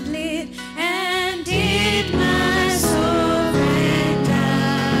Savior bleed, and did my sovereign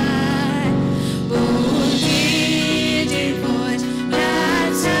die? Wounded, devoid,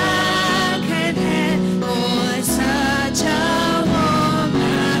 that sacred head, for such a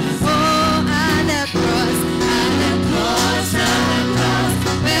woman. Oh, at the cross, at the cross, at the cross,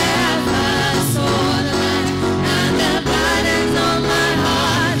 where I saw the light, and the burdens of my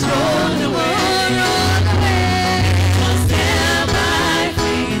heart rolled away. Was there by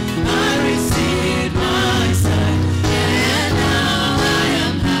faith I received my sight, and now I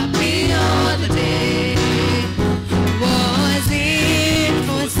am happy all the day. Was it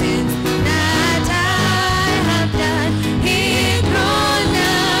for sins that I have done? He groaned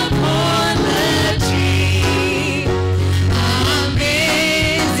upon the tree.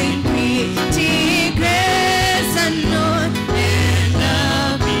 Amazing pity, grace unknown, and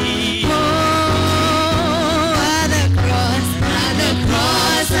love me. Oh, at the cross, at the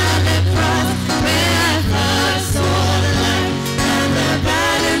cross, at the cross, where I first saw the light, and the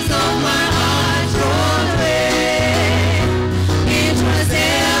burdens of my heart rolled away. It was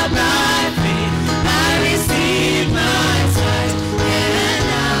there by faith I received my sight, and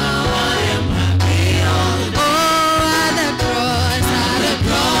now I am happy all the day. Oh, at the cross, at the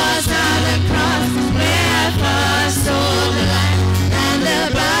cross, at the cross, where I first saw the light, and the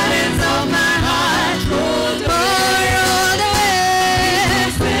burdens of my heart rolled away. It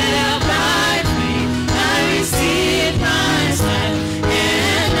was there by faith I received my sight,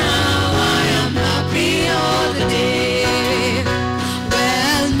 and now I am happy all the day.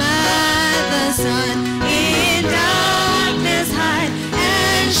 Well, the sun in darkness hide,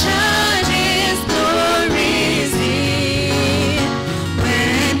 and shine his glory seen.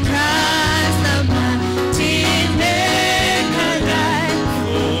 When Christ the mountain maker died,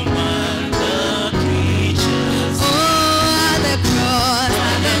 among the creatures. Oh, at the cross,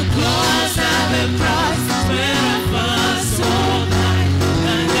 at the cross, at the cross, where I first saw light,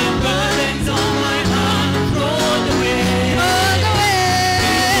 and the burdens of my heart rolled away. Rolled away.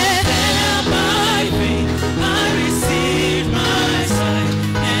 There by faith I received my sight,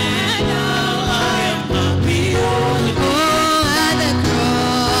 and now I am happy all the day. Oh, at the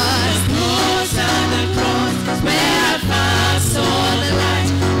cross, at the cross, where I first saw the light,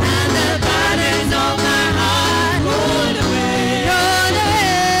 and the burdens of my heart rolled away. Rolled away.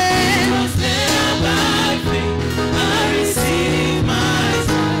 It was there by faith I received my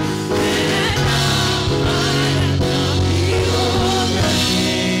sight, and now I am happy all the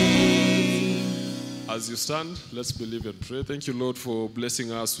day. As you stand, let's believe and pray. Thank you, Lord, for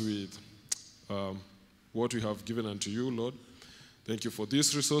blessing us with what we have given unto you, Lord. Thank you for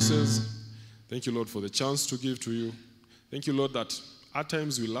these resources. Thank you, Lord, for the chance to give to you. Thank you, Lord, that at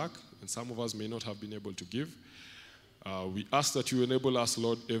times we lack, and some of us may not have been able to give. We ask that you enable us,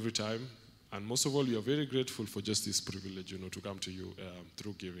 Lord, every time. And most of all, we are very grateful for just this privilege, to come to you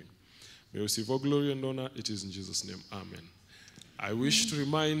through giving. May we receive all glory and honor. It is in Jesus' name. Amen. I wish to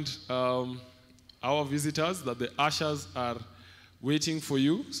remind our visitors that the ushers are waiting for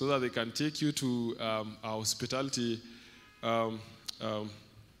you so that they can take you to our hospitality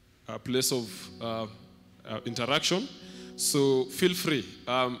place of interaction. So feel free.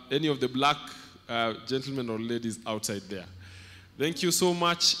 Any of the black gentlemen or ladies outside there. Thank you so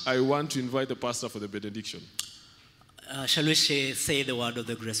much. I want to invite the pastor for the benediction. Shall we say the word of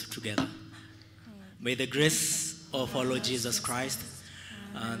the grace together? May the grace of our Lord Jesus Christ,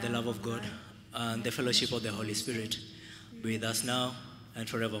 and the love of God, and the fellowship of the Holy Spirit be with us now and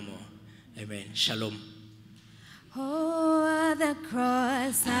forevermore. Amen. Shalom. Oh, at the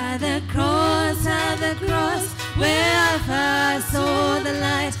cross, at the cross, at the cross, where I first saw the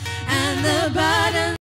light and the burden.